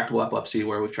potentially intractable epilepsy,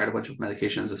 where we've tried a bunch of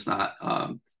medications, it's not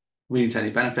leading to any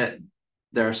benefit.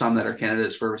 There are some that are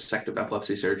candidates for resective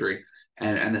epilepsy surgery.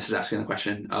 And this is asking the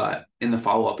question, in the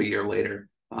follow-up a year later,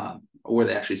 were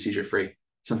they actually seizure-free?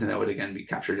 Something that would, again, be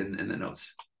captured in the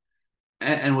notes.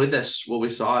 And with this, what we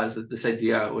saw is that this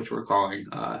idea, which we're calling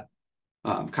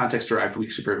context-derived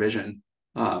weak supervision,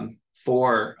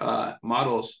 for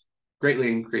models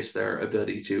greatly increased their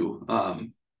ability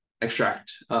to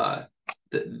extract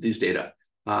these data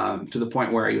to the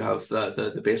point where you have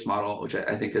the base model, which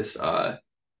I think is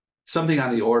something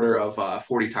on the order of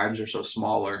 40 times or so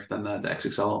smaller than the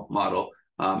XXL model,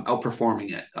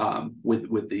 outperforming it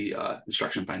with the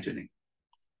instruction fine-tuning.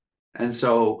 And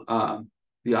so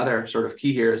the other sort of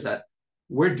key here is that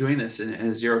we're doing this in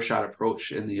a zero-shot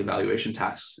approach in the evaluation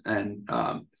tasks, and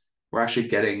we're actually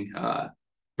getting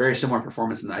very similar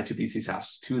performance in the I2B2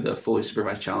 tasks to the fully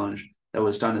supervised challenge that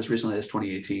was done as recently as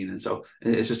 2018. And so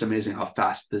it's just amazing how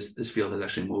fast this field has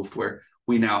actually moved, where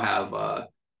we now have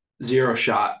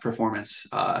zero-shot performance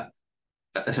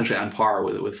essentially on par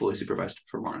with fully supervised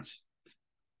performance.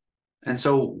 And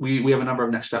so we have a number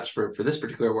of next steps for this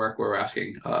particular work, where we're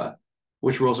asking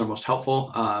which rules are most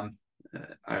helpful.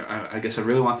 I guess I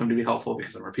really want them to be helpful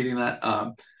because I'm repeating that.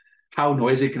 How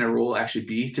noisy can a rule actually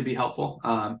be to be helpful?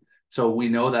 So we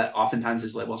know that oftentimes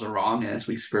these labels are wrong and it's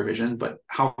weak supervision, but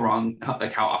how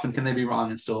often can they be wrong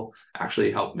and still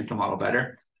actually help make the model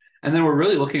better? And then we're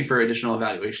really looking for additional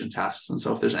evaluation tasks. And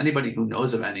so if there's anybody who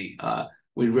knows of any,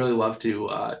 we'd really love to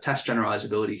test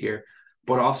generalizability here,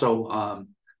 but also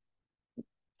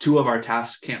 2 of our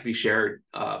tasks can't be shared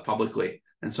publicly.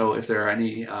 And so if there are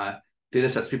any data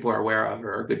sets people are aware of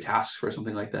or good tasks for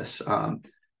something like this,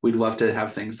 we'd love to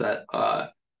have things that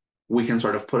we can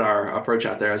sort of put our approach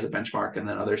out there as a benchmark, and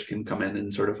then others can come in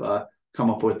and sort of come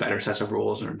up with better sets of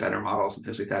rules or better models and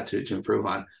things like that to improve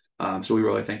on. So we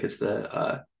really think it's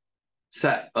the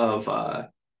set of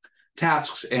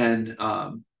tasks and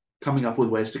coming up with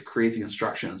ways to create the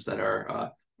instructions that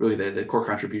are really the core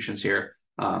contributions here.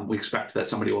 We expect that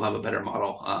somebody will have a better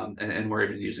model, and we're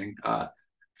even using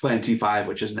FLAN T5,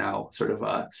 which is now sort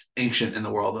of ancient in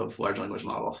the world of large language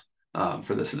models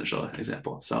for this initial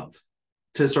example. So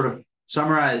to sort of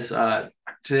summarize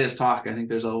today's talk, I think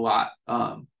there's a lot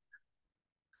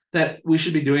that we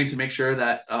should be doing to make sure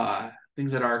that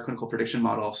things that our clinical prediction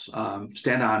models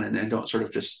stand on and don't sort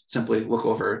of just simply look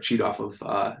over or cheat off of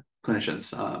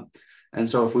clinicians. And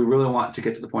so if we really want to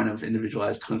get to the point of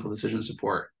individualized clinical decision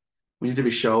support, we need to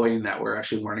be showing that we're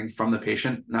actually learning from the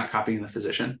patient, not copying the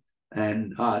physician.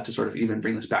 And to sort of even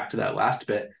bring this back to that last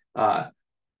bit,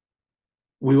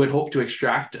 we would hope to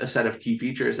extract a set of key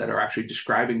features that are actually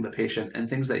describing the patient and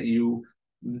things that you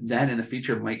then in the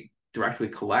feature might directly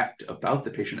collect about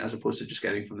the patient, as opposed to just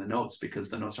getting from the notes because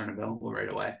the notes aren't available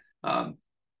right away.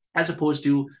 As opposed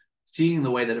to seeing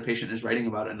the way that a patient is writing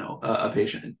about a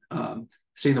patient,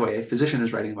 seeing the way a physician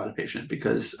is writing about a patient,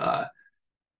 because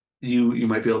you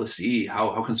might be able to see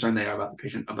how concerned they are about the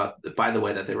patient by the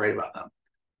way that they write about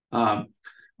them.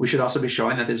 We should also be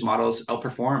showing that these models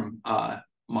outperform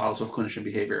models of clinician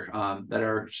behavior that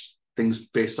are things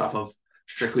based off of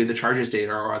strictly the charges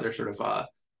data or other sort of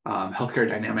healthcare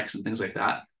dynamics and things like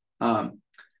that.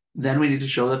 Then we need to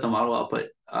show that the model output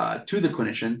to the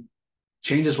clinician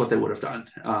changes what they would have done.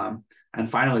 And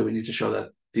finally, we need to show that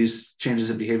these changes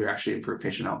in behavior actually improve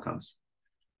patient outcomes.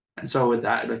 And so with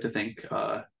that, I'd like to thank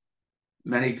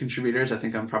many contributors. I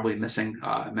think I'm probably missing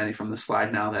many from the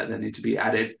slide now that need to be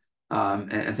added.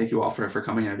 And thank you all for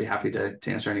coming. I'd be happy to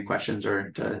answer any questions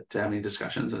or to have any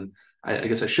discussions. And I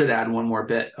guess I should add one more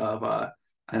bit of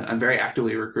I'm very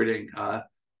actively recruiting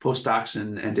postdocs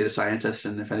and data scientists.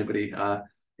 And if anybody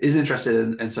is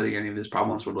interested in studying any of these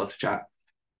problems, would love to chat.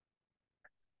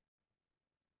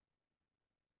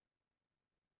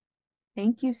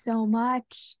 Thank you so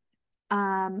much.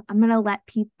 I'm going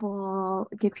to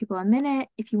give people a minute.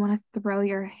 If you want to throw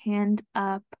your hand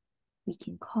up, we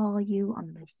can call you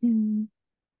on the Zoom.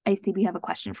 I see we have a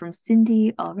question from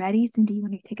Cindy already. Cindy, you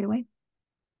want to take it away?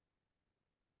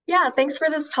 Yeah, thanks for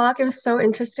this talk. It was so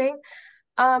interesting.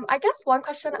 I guess one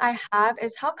question I have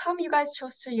is how come you guys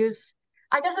chose to use,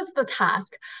 I guess it's the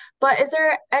task, but is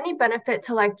there any benefit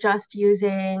to like just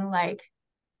using like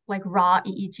raw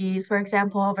EEGs, for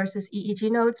example, versus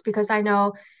EEG notes? Because I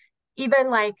know even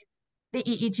like the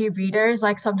EEG readers,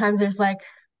 like sometimes there's like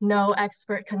no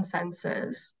expert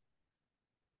consensus.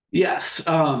 Yes,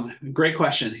 great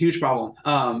question. Huge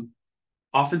problem.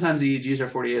 Oftentimes EEGs are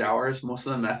 48 hours. Most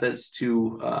of the methods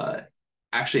to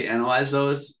actually analyze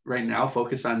those right now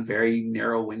focus on very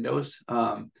narrow windows.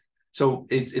 So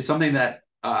it's something that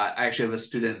I actually have a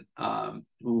student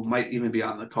who might even be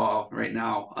on the call right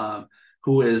now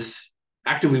who is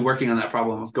actively working on that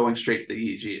problem of going straight to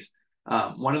the EEGs.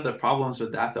 One of the problems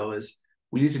with that, though, is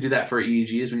we need to do that for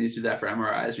EEGs, we need to do that for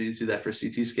MRIs, we need to do that for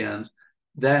CT scans.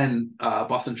 Then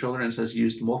Boston Children's has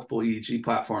used multiple EEG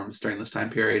platforms during this time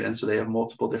period. And so they have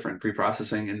multiple different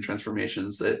pre-processing and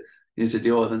transformations that you need to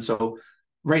deal with. And so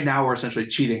right now we're essentially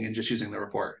cheating and just using the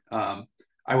report.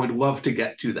 I would love to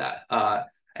get to that.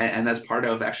 And that's part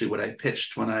of actually what I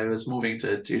pitched when I was moving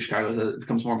to Chicago, is that it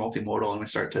becomes more multimodal and we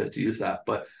start to use that.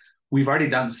 But we've already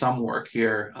done some work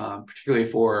here, particularly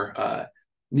for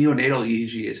neonatal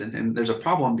EEGs. And there's a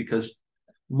problem because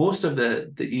most of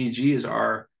the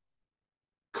EEGs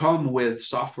come with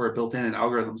software built in and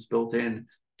algorithms built in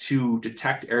to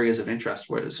detect areas of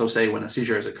interest. So say when a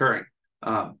seizure is occurring,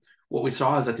 what we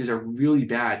saw is that these are really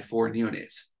bad for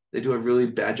neonates. They do a really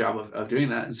bad job of doing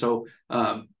that. And so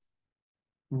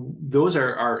those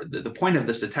are the point of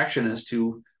this detection is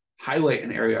to highlight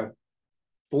an area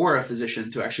for a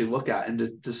physician to actually look at and to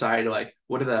decide like,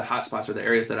 what are the hotspots or the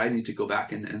areas that I need to go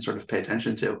back and sort of pay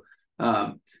attention to.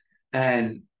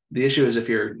 And the issue is if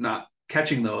you're not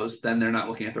catching those, then they're not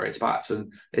looking at the right spots.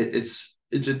 And it's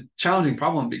a challenging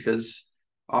problem because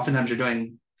oftentimes you're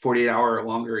doing 48-hour or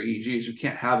longer EEGs. You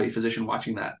can't have a physician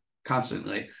watching that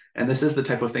constantly. And this is the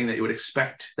type of thing that you would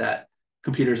expect that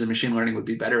computers and machine learning would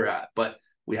be better at, but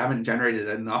we haven't generated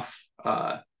enough,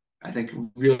 I think,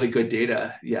 really good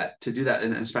data yet to do that.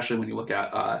 And especially when you look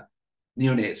at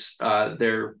neonates,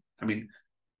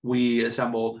 we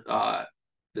assembled,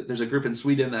 there's a group in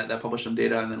Sweden that published some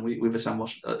data, and then we've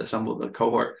assembled a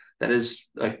cohort that is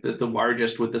like the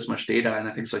largest with this much data, and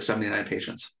I think it's like 79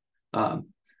 patients.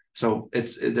 So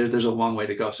there's a long way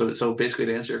to go. So basically,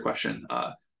 to answer your question,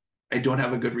 I don't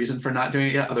have a good reason for not doing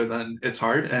it yet, other than it's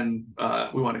hard, and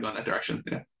we want to go in that direction.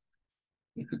 Yeah.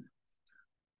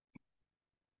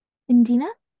 And Dina?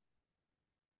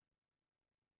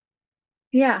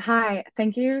 Yeah, hi.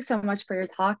 Thank you so much for your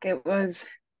talk. It was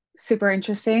super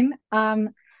interesting.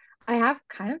 I have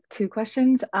kind of two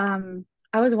questions.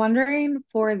 I was wondering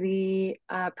for the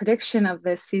prediction of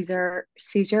this seizure,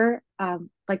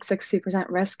 like 60%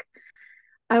 risk.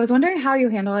 I was wondering how you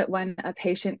handle it when a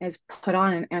patient is put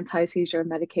on an anti-seizure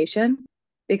medication,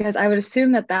 because I would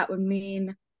assume that that would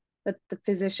mean that the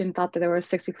physician thought that there was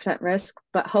 60% risk,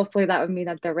 but hopefully that would mean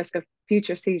that the risk of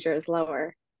future seizure is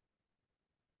lower.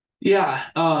 Yeah,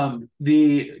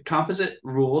 the composite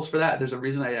rules for that, there's a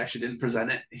reason I actually didn't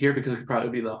present it here, because it could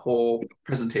probably be the whole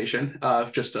presentation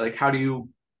of just like how do you,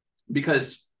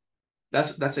 because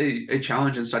that's a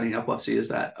challenge in studying epilepsy, is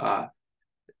that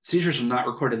seizures are not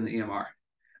recorded in the EMR.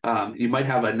 You might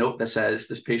have a note that says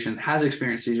this patient has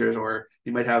experienced seizures, or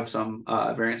you might have some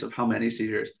variance of how many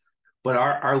seizures, but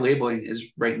our labeling is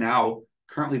right now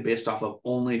currently based off of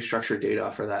only structured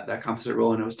data for that composite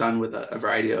rule, and it was done with a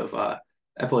variety of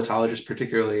epileptologists,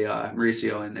 particularly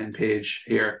Mauricio and Paige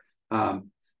here,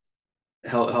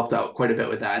 helped out quite a bit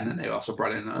with that. And then they also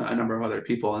brought in a number of other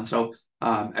people. And so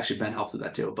actually Ben helped with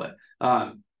that too. But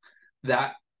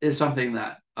that is something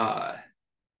that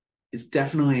is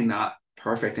definitely not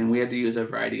perfect. And we had to use a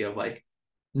variety of like,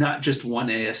 not just one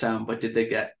ASM, but did they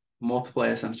get multiple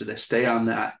ASMs? Did they stay on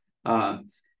that?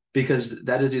 Because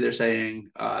that is either saying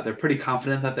they're pretty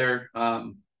confident that they're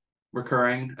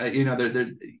recurring,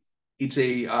 it's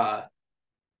a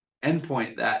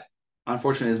endpoint that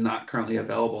unfortunately is not currently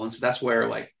available. And so that's where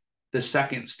like the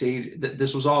second stage,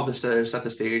 this was all this to set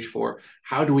the stage for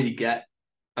how do we get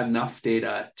enough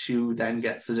data to then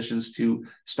get physicians to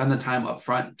spend the time up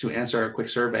front to answer a quick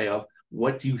survey of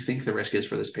what do you think the risk is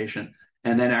for this patient,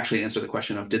 and then actually answer the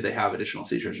question of did they have additional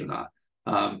seizures or not.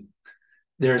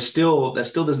 That still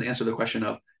doesn't answer the question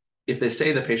of, if they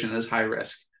say the patient is high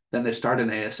risk, then they start an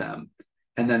ASM,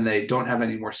 and then they don't have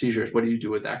any more seizures, what do you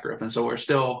do with that group? And so we're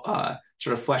still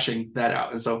sort of fleshing that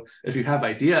out. And so if you have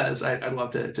ideas, I'd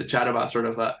love to chat about sort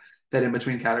of that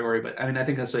in-between category. But I mean, I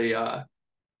think that's a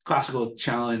classical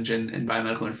challenge in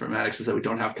biomedical informatics, is that we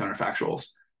don't have counterfactuals.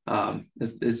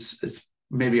 It's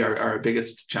maybe our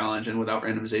biggest challenge, and without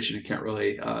randomization, you can't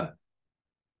really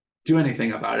do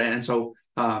anything about it. And so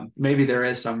maybe there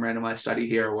is some randomized study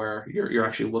here where you're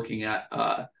actually looking at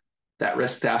that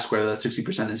risk to ask whether that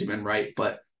 60% is even right,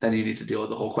 but then you need to deal with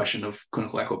the whole question of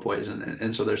clinical equipoise.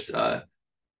 And so there's,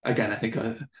 again, I think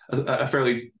a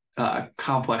fairly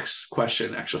complex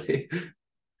question, actually.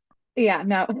 Yeah,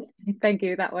 no, thank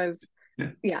you. That was,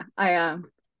 yeah, I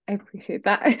appreciate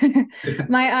that.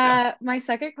 My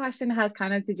second question has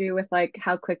kind of to do with like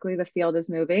how quickly the field is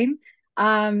moving.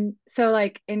 So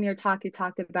like in your talk, you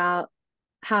talked about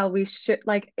how we should,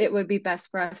 like, it would be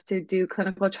best for us to do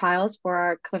clinical trials for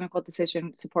our clinical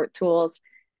decision support tools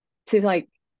to like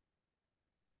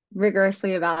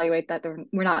rigorously evaluate that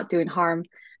we're not doing harm.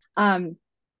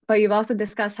 But you've also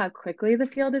discussed how quickly the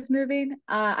field is moving.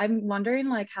 I'm wondering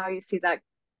like how you see that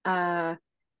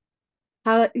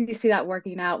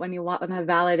working out when you want to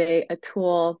validate a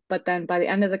tool, but then by the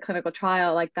end of the clinical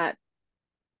trial, like that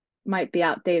might be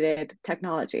outdated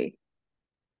technology.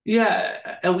 Yeah,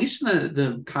 at least in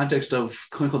the context of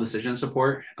clinical decision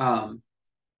support,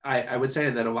 I would say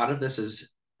that a lot of this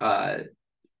is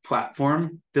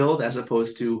platform build, as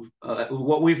opposed to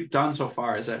what we've done so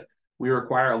far is that we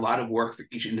require a lot of work for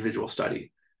each individual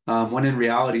study. When in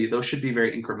reality, those should be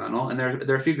very incremental. And there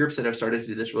are a few groups that have started to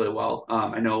do this really well.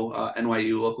 I know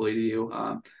NYU, locally to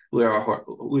you,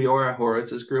 Leora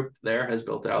Horowitz's group there has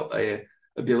built out a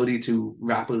ability to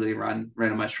rapidly run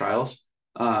randomized trials.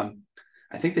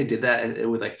 I think they did that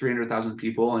with like 300,000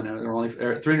 people, and there were only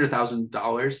 $300,000,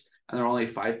 and there were only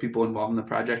 5 people involved in the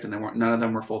project, and none of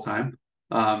them were full time.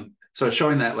 So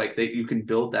showing that like that you can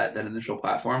build that initial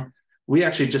platform. We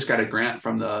actually just got a grant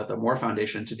from the Moore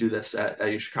Foundation to do this at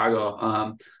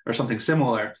Chicago, or something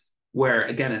similar, where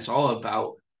again it's all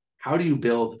about how do you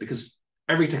build, because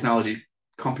every technology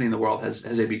company in the world has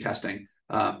A/B testing.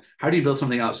 How do you build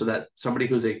something out so that somebody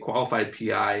who's a qualified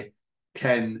PI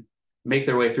can make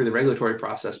their way through the regulatory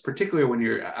process, particularly when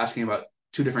you're asking about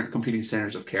 2 different competing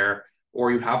standards of care,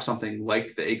 or you have something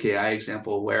like the AKI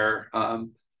example where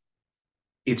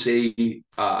it's a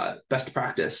best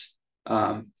practice.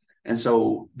 And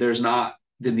so there's not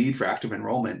the need for active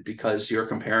enrollment because you're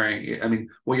comparing, I mean,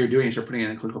 what you're doing is you're putting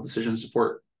in a clinical decision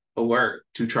support alert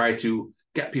to try to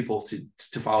get people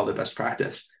to follow the best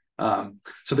practice.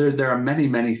 So there are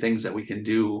many things that we can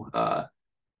do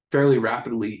fairly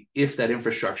rapidly if that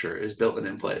infrastructure is built and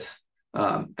in place.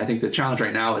 I think the challenge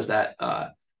right now is that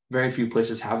very few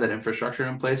places have that infrastructure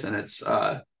in place, and it's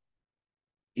I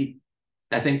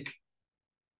think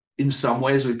in some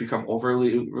ways we've become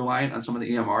overly reliant on some of the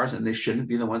EMRs, and they shouldn't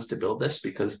be the ones to build this,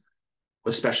 because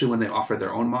especially when they offer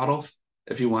their own models,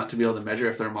 if you want to be able to measure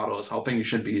if their model is helping, you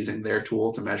shouldn't be using their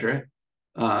tool to measure it.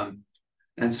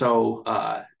 And so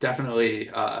definitely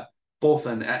both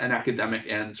an academic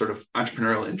and sort of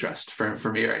entrepreneurial interest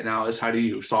for me right now is how do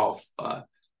you solve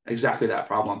exactly that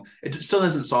problem. It still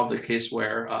doesn't solve the case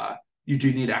where you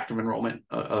do need active enrollment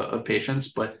of patients,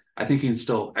 but I think you can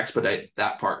still expedite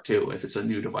that part too if it's a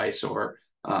new device or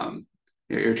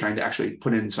you're trying to actually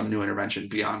put in some new intervention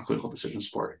beyond clinical decision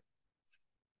support.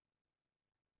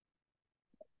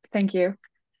 Thank you.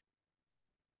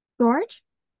 George?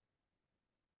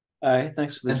 Hi,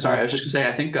 thanks for the And sorry, I was just gonna say,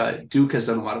 I think Duke has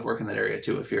done a lot of work in that area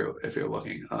too, if you're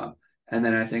looking. And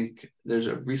then I think there's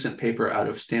a recent paper out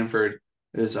of Stanford.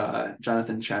 There's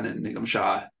Jonathan Chen and Nigam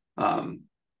Shah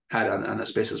had on this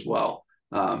space as well,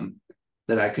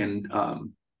 that I can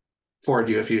forward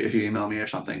you if you email me or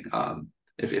something,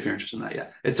 if you're interested in that. Yeah,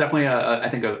 it's definitely I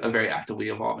think a very actively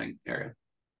evolving area.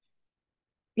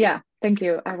 Yeah, thank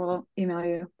you. I will email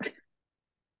you.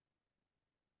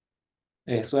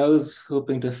 Okay, so I was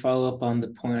hoping to follow up on the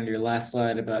point on your last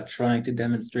slide about trying to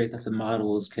demonstrate that the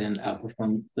models can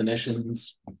outperform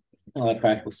clinicians in a lot of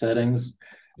practical settings.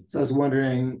 So I was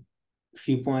wondering a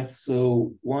few points.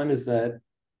 So one is that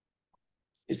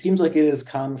it seems like it is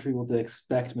common for people to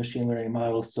expect machine learning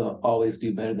models to always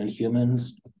do better than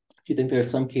humans. Do you think there are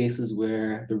some cases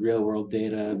where the real world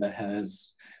data that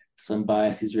has some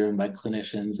biases driven by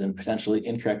clinicians and potentially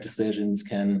incorrect decisions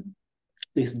can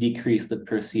at least decrease the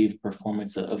perceived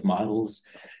performance of models?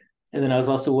 And then I was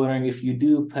also wondering, if you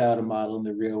do put out a model in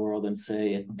the real world and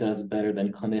say it does better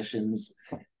than clinicians,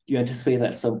 do you anticipate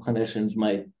that some clinicians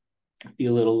might be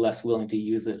a little less willing to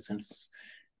use it since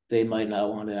they might not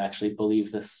want to actually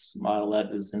believe this model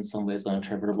that is in some ways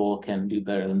uninterpretable can do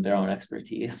better than their own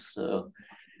expertise? So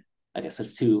I guess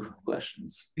that's two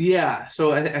questions. Yeah,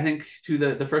 so I think to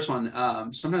the first one,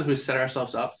 sometimes we set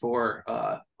ourselves up for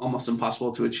almost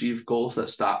impossible to achieve goals that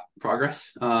stop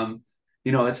progress.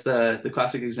 It's the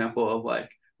classic example of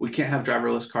like, we can't have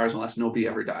driverless cars unless nobody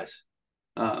ever dies.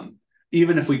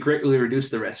 Even if we greatly reduce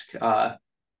the risk,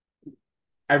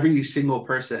 every single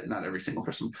person, not every single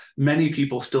person, many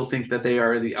people still think that they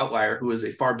are the outlier who is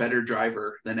a far better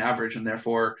driver than average, and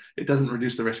therefore it doesn't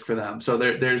reduce the risk for them. So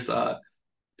there's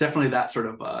definitely that sort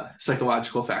of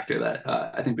psychological factor that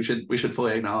I think we should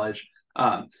fully acknowledge.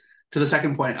 To the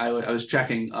second point, I was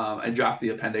checking. I dropped the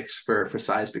appendix for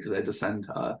size because I had to send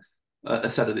a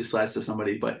set of these slides to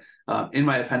somebody. But in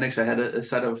my appendix, I had a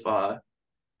set of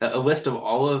a list of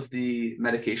all of the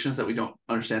medications that we don't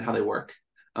understand how they work.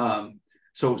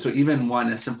 So even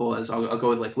one as simple as I'll go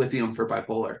with like lithium for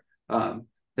bipolar.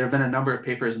 There have been a number of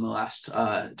papers in the last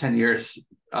 10 years,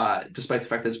 despite the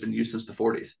fact that it's been used since the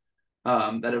 40s.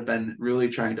 That have been really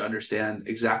trying to understand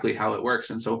exactly how it works.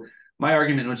 And so my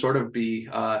argument would sort of be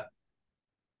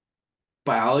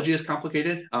biology is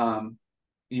complicated.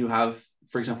 You have,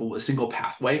 for example, a single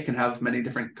pathway can have many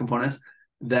different components.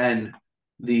 Then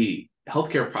the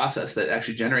healthcare process that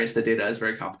actually generates the data is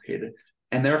very complicated.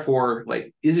 And therefore,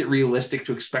 like, is it realistic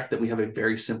to expect that we have a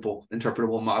very simple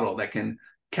interpretable model that can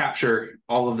capture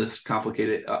all of this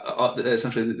complicated,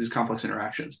 essentially these complex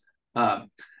interactions? And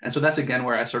so that's again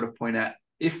where I sort of point at,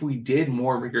 if we did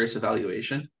more rigorous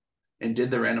evaluation and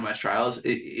did the randomized trials,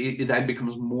 it then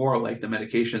becomes more like the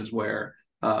medications where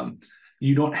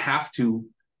you don't have to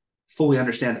fully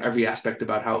understand every aspect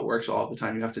about how it works all the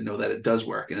time. You have to know that it does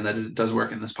work and that it does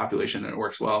work in this population and it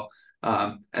works well.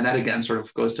 And that again sort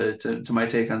of goes to my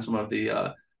take on some of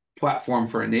the platform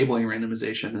for enabling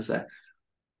randomization, is that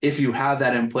if you have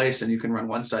that in place and you can run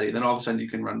one study, then all of a sudden you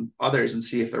can run others and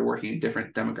see if they're working in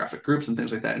different demographic groups and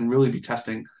things like that, and really be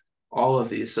testing all of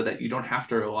these so that you don't have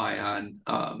to rely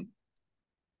on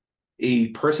a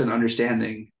person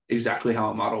understanding exactly how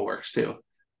a model works too.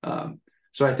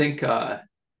 So I think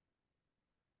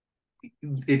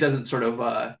it doesn't sort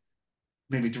of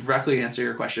maybe directly answer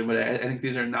your question, but I think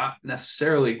these are not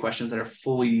necessarily questions that are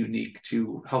fully unique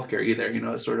to healthcare either.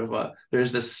 It's sort of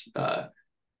there's this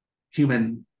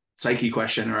human psyche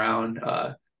question around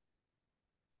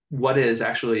what is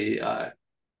actually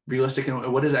realistic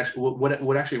and what is actually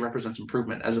what actually represents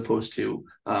improvement as opposed to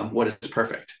what is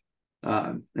perfect.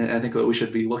 And I think what we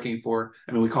should be looking for,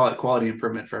 I mean, we call it quality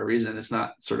improvement for a reason. It's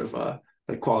not sort of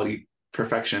like quality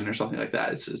perfection or something like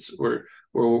that. We're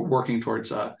working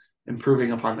towards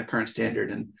improving upon the current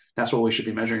standard, and that's what we should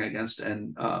be measuring against.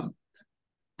 And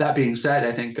that being said,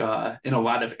 I think in a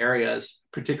lot of areas,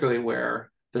 particularly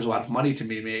where there's a lot of money to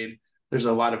be made, there's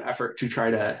a lot of effort to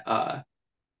try to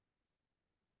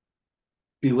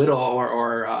belittle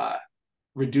or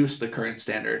reduce the current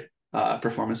standard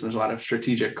performance. And there's a lot of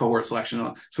strategic cohort selection,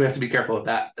 so we have to be careful of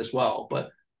that as well. But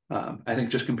I think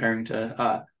just comparing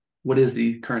to what is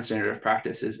the current standard of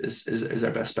practice is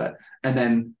our best bet, and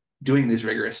then doing these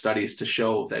rigorous studies to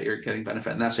show that you're getting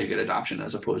benefit, and that's how you get adoption,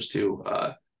 as opposed to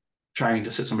trying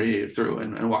to sit somebody through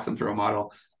and walk them through a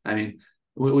model. I mean,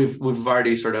 we've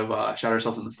already sort of shot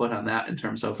ourselves in the foot on that in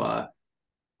terms of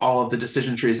all of the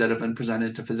decision trees that have been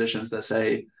presented to physicians that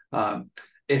say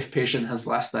if patient has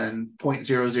less than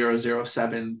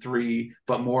 0.00073,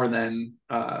 but more than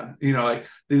like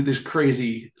these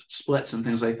crazy splits and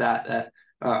things like that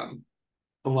a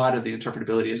lot of the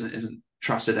interpretability isn't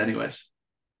trusted anyways.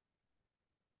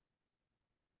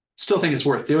 Still think it's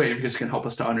worth doing because it can help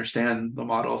us to understand the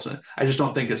models. I just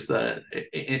don't think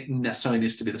it necessarily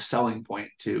needs to be the selling point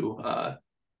to a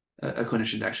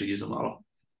clinician to actually use a model.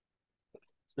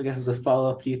 So I guess as a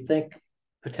follow-up, do you think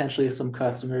potentially some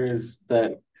customers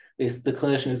that the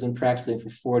clinician has been practicing for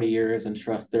 40 years and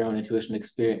trust their own intuition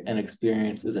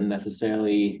experience isn't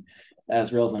necessarily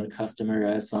as relevant a customer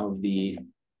as some of the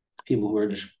people who are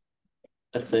just,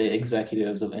 let's say,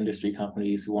 executives of industry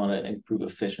companies who want to improve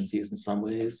efficiencies in some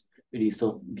ways? Or do you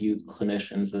still view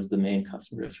clinicians as the main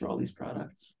customers for all these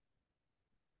products?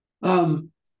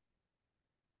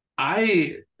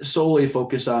 I solely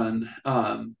focus on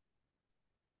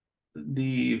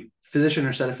the physician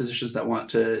or set of physicians that want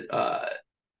to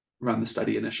run the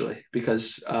study initially,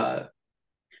 because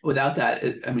without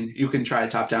that, I mean, you can try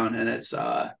top down, and it's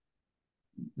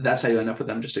that's how you end up with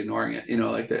them just ignoring it.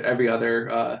 Like every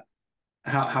other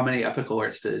how many epic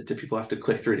alerts do people have to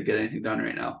click through to get anything done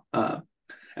right now?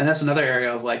 And that's another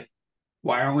area of like,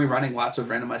 why aren't we running lots of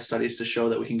randomized studies to show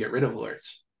that we can get rid of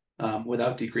alerts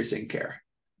without decreasing care?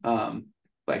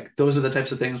 Like those are the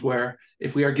types of things where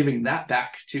if we are giving that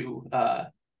back to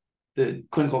the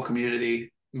clinical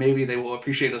community, maybe they will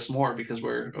appreciate us more because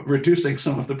we're reducing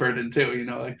some of the burden too.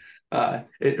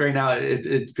 Right now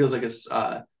it feels like it's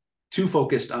too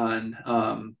focused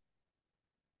on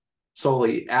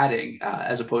solely adding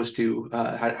as opposed to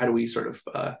how do we sort of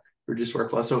reduce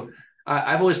workflow. So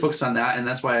I've always focused on that, and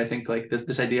that's why I think like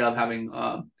this idea of having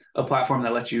a platform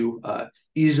that lets you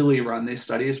easily run these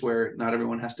studies where not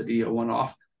everyone has to be a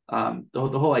one-off. The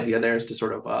whole idea there is to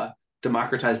sort of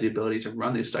democratize the ability to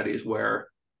run these studies where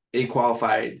a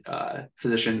qualified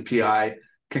physician PI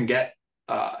can get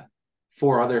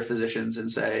 4 other physicians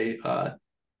and say,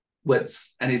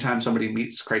 anytime somebody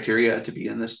meets criteria to be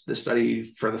in this study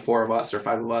for the 4 of us or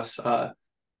 5 of us,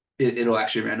 it'll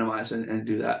actually randomize and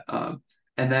do that.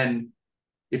 And then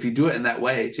if you do it in that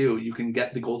way too, you can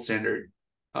get the gold standard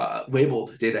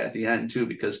labeled data at the end too,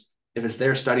 because if it's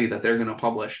their study that they're going to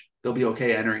publish, they'll be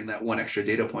okay entering that one extra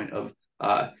data point of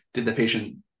did the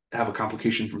patient have a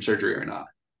complication from surgery or not.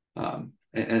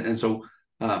 So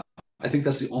I think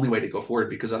that's the only way to go forward,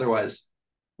 because otherwise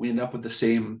we end up with the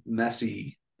same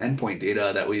messy endpoint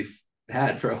data that we've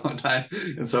had for a long time.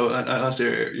 And so unless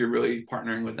you're really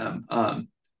partnering with them,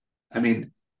 I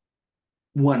mean,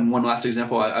 one last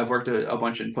example, I've worked a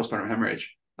bunch in postpartum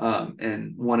hemorrhage.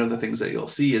 And one of the things that you'll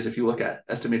see is if you look at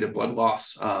estimated blood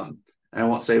loss, and I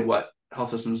won't say what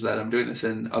health systems that I'm doing this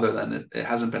in, other than it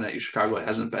hasn't been at UChicago, it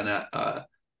hasn't been at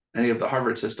any of the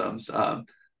Harvard systems,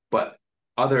 but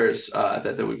others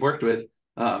that we've worked with,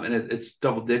 and it's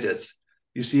double digits.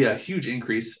 You see a huge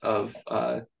increase of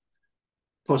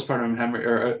postpartum hemorrhage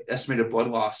or estimated blood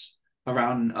loss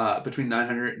around between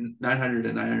 900 and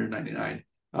 999.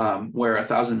 Where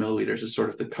 1,000 milliliters is sort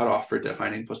of the cutoff for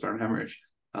defining postpartum hemorrhage.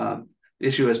 The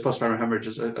issue is postpartum hemorrhage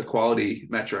is a quality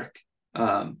metric,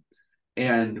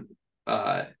 and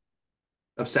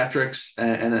obstetrics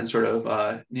and then sort of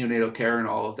neonatal care and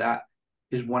all of that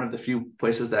is one of the few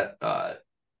places that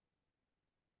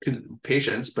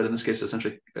patients, but in this case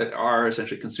are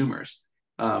essentially consumers,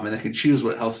 and they can choose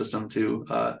what health system to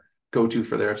go to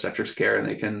for their obstetrics care, and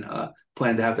they can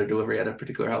plan to have their delivery at a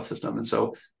particular health system. And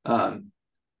so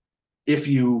if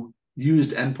you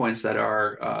used endpoints that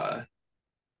are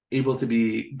able to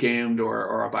be gamed or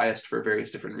are biased for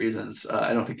various different reasons,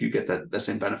 I don't think you get the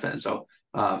same benefit. And so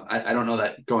I don't know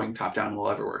that going top down will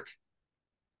ever work.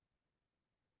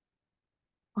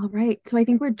 All right. So I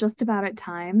think we're just about at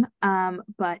time.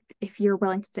 But if you're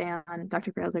willing to stay on,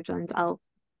 Dr. Beaulieu-Jones, I'll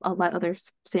let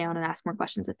others stay on and ask more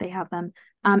questions if they have them.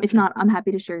 If not, I'm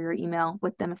happy to share your email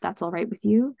with them if that's all right with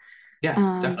you. Yeah,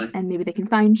 definitely. And maybe they can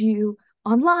find you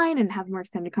online and have more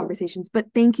extended conversations. But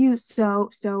thank you so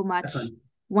much Definitely.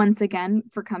 once again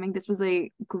for coming. This was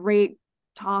a great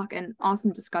talk and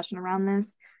awesome discussion around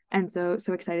this. And so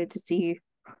excited to see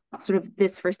sort of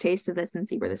this first taste of this and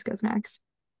see where this goes next.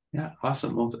 Yeah,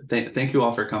 awesome. Well, thank you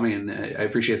all for coming, and I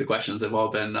appreciate the questions. They've all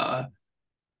been, I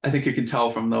think you can tell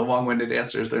from the long-winded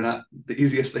answers, they're not the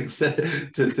easiest things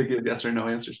to give yes or no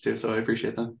answers to, so I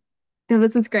appreciate them. No,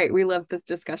 this is great. We love this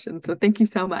discussion, so thank you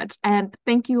so much. And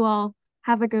thank you all.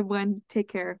 Have a good one. Take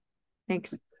care.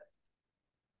 Thanks.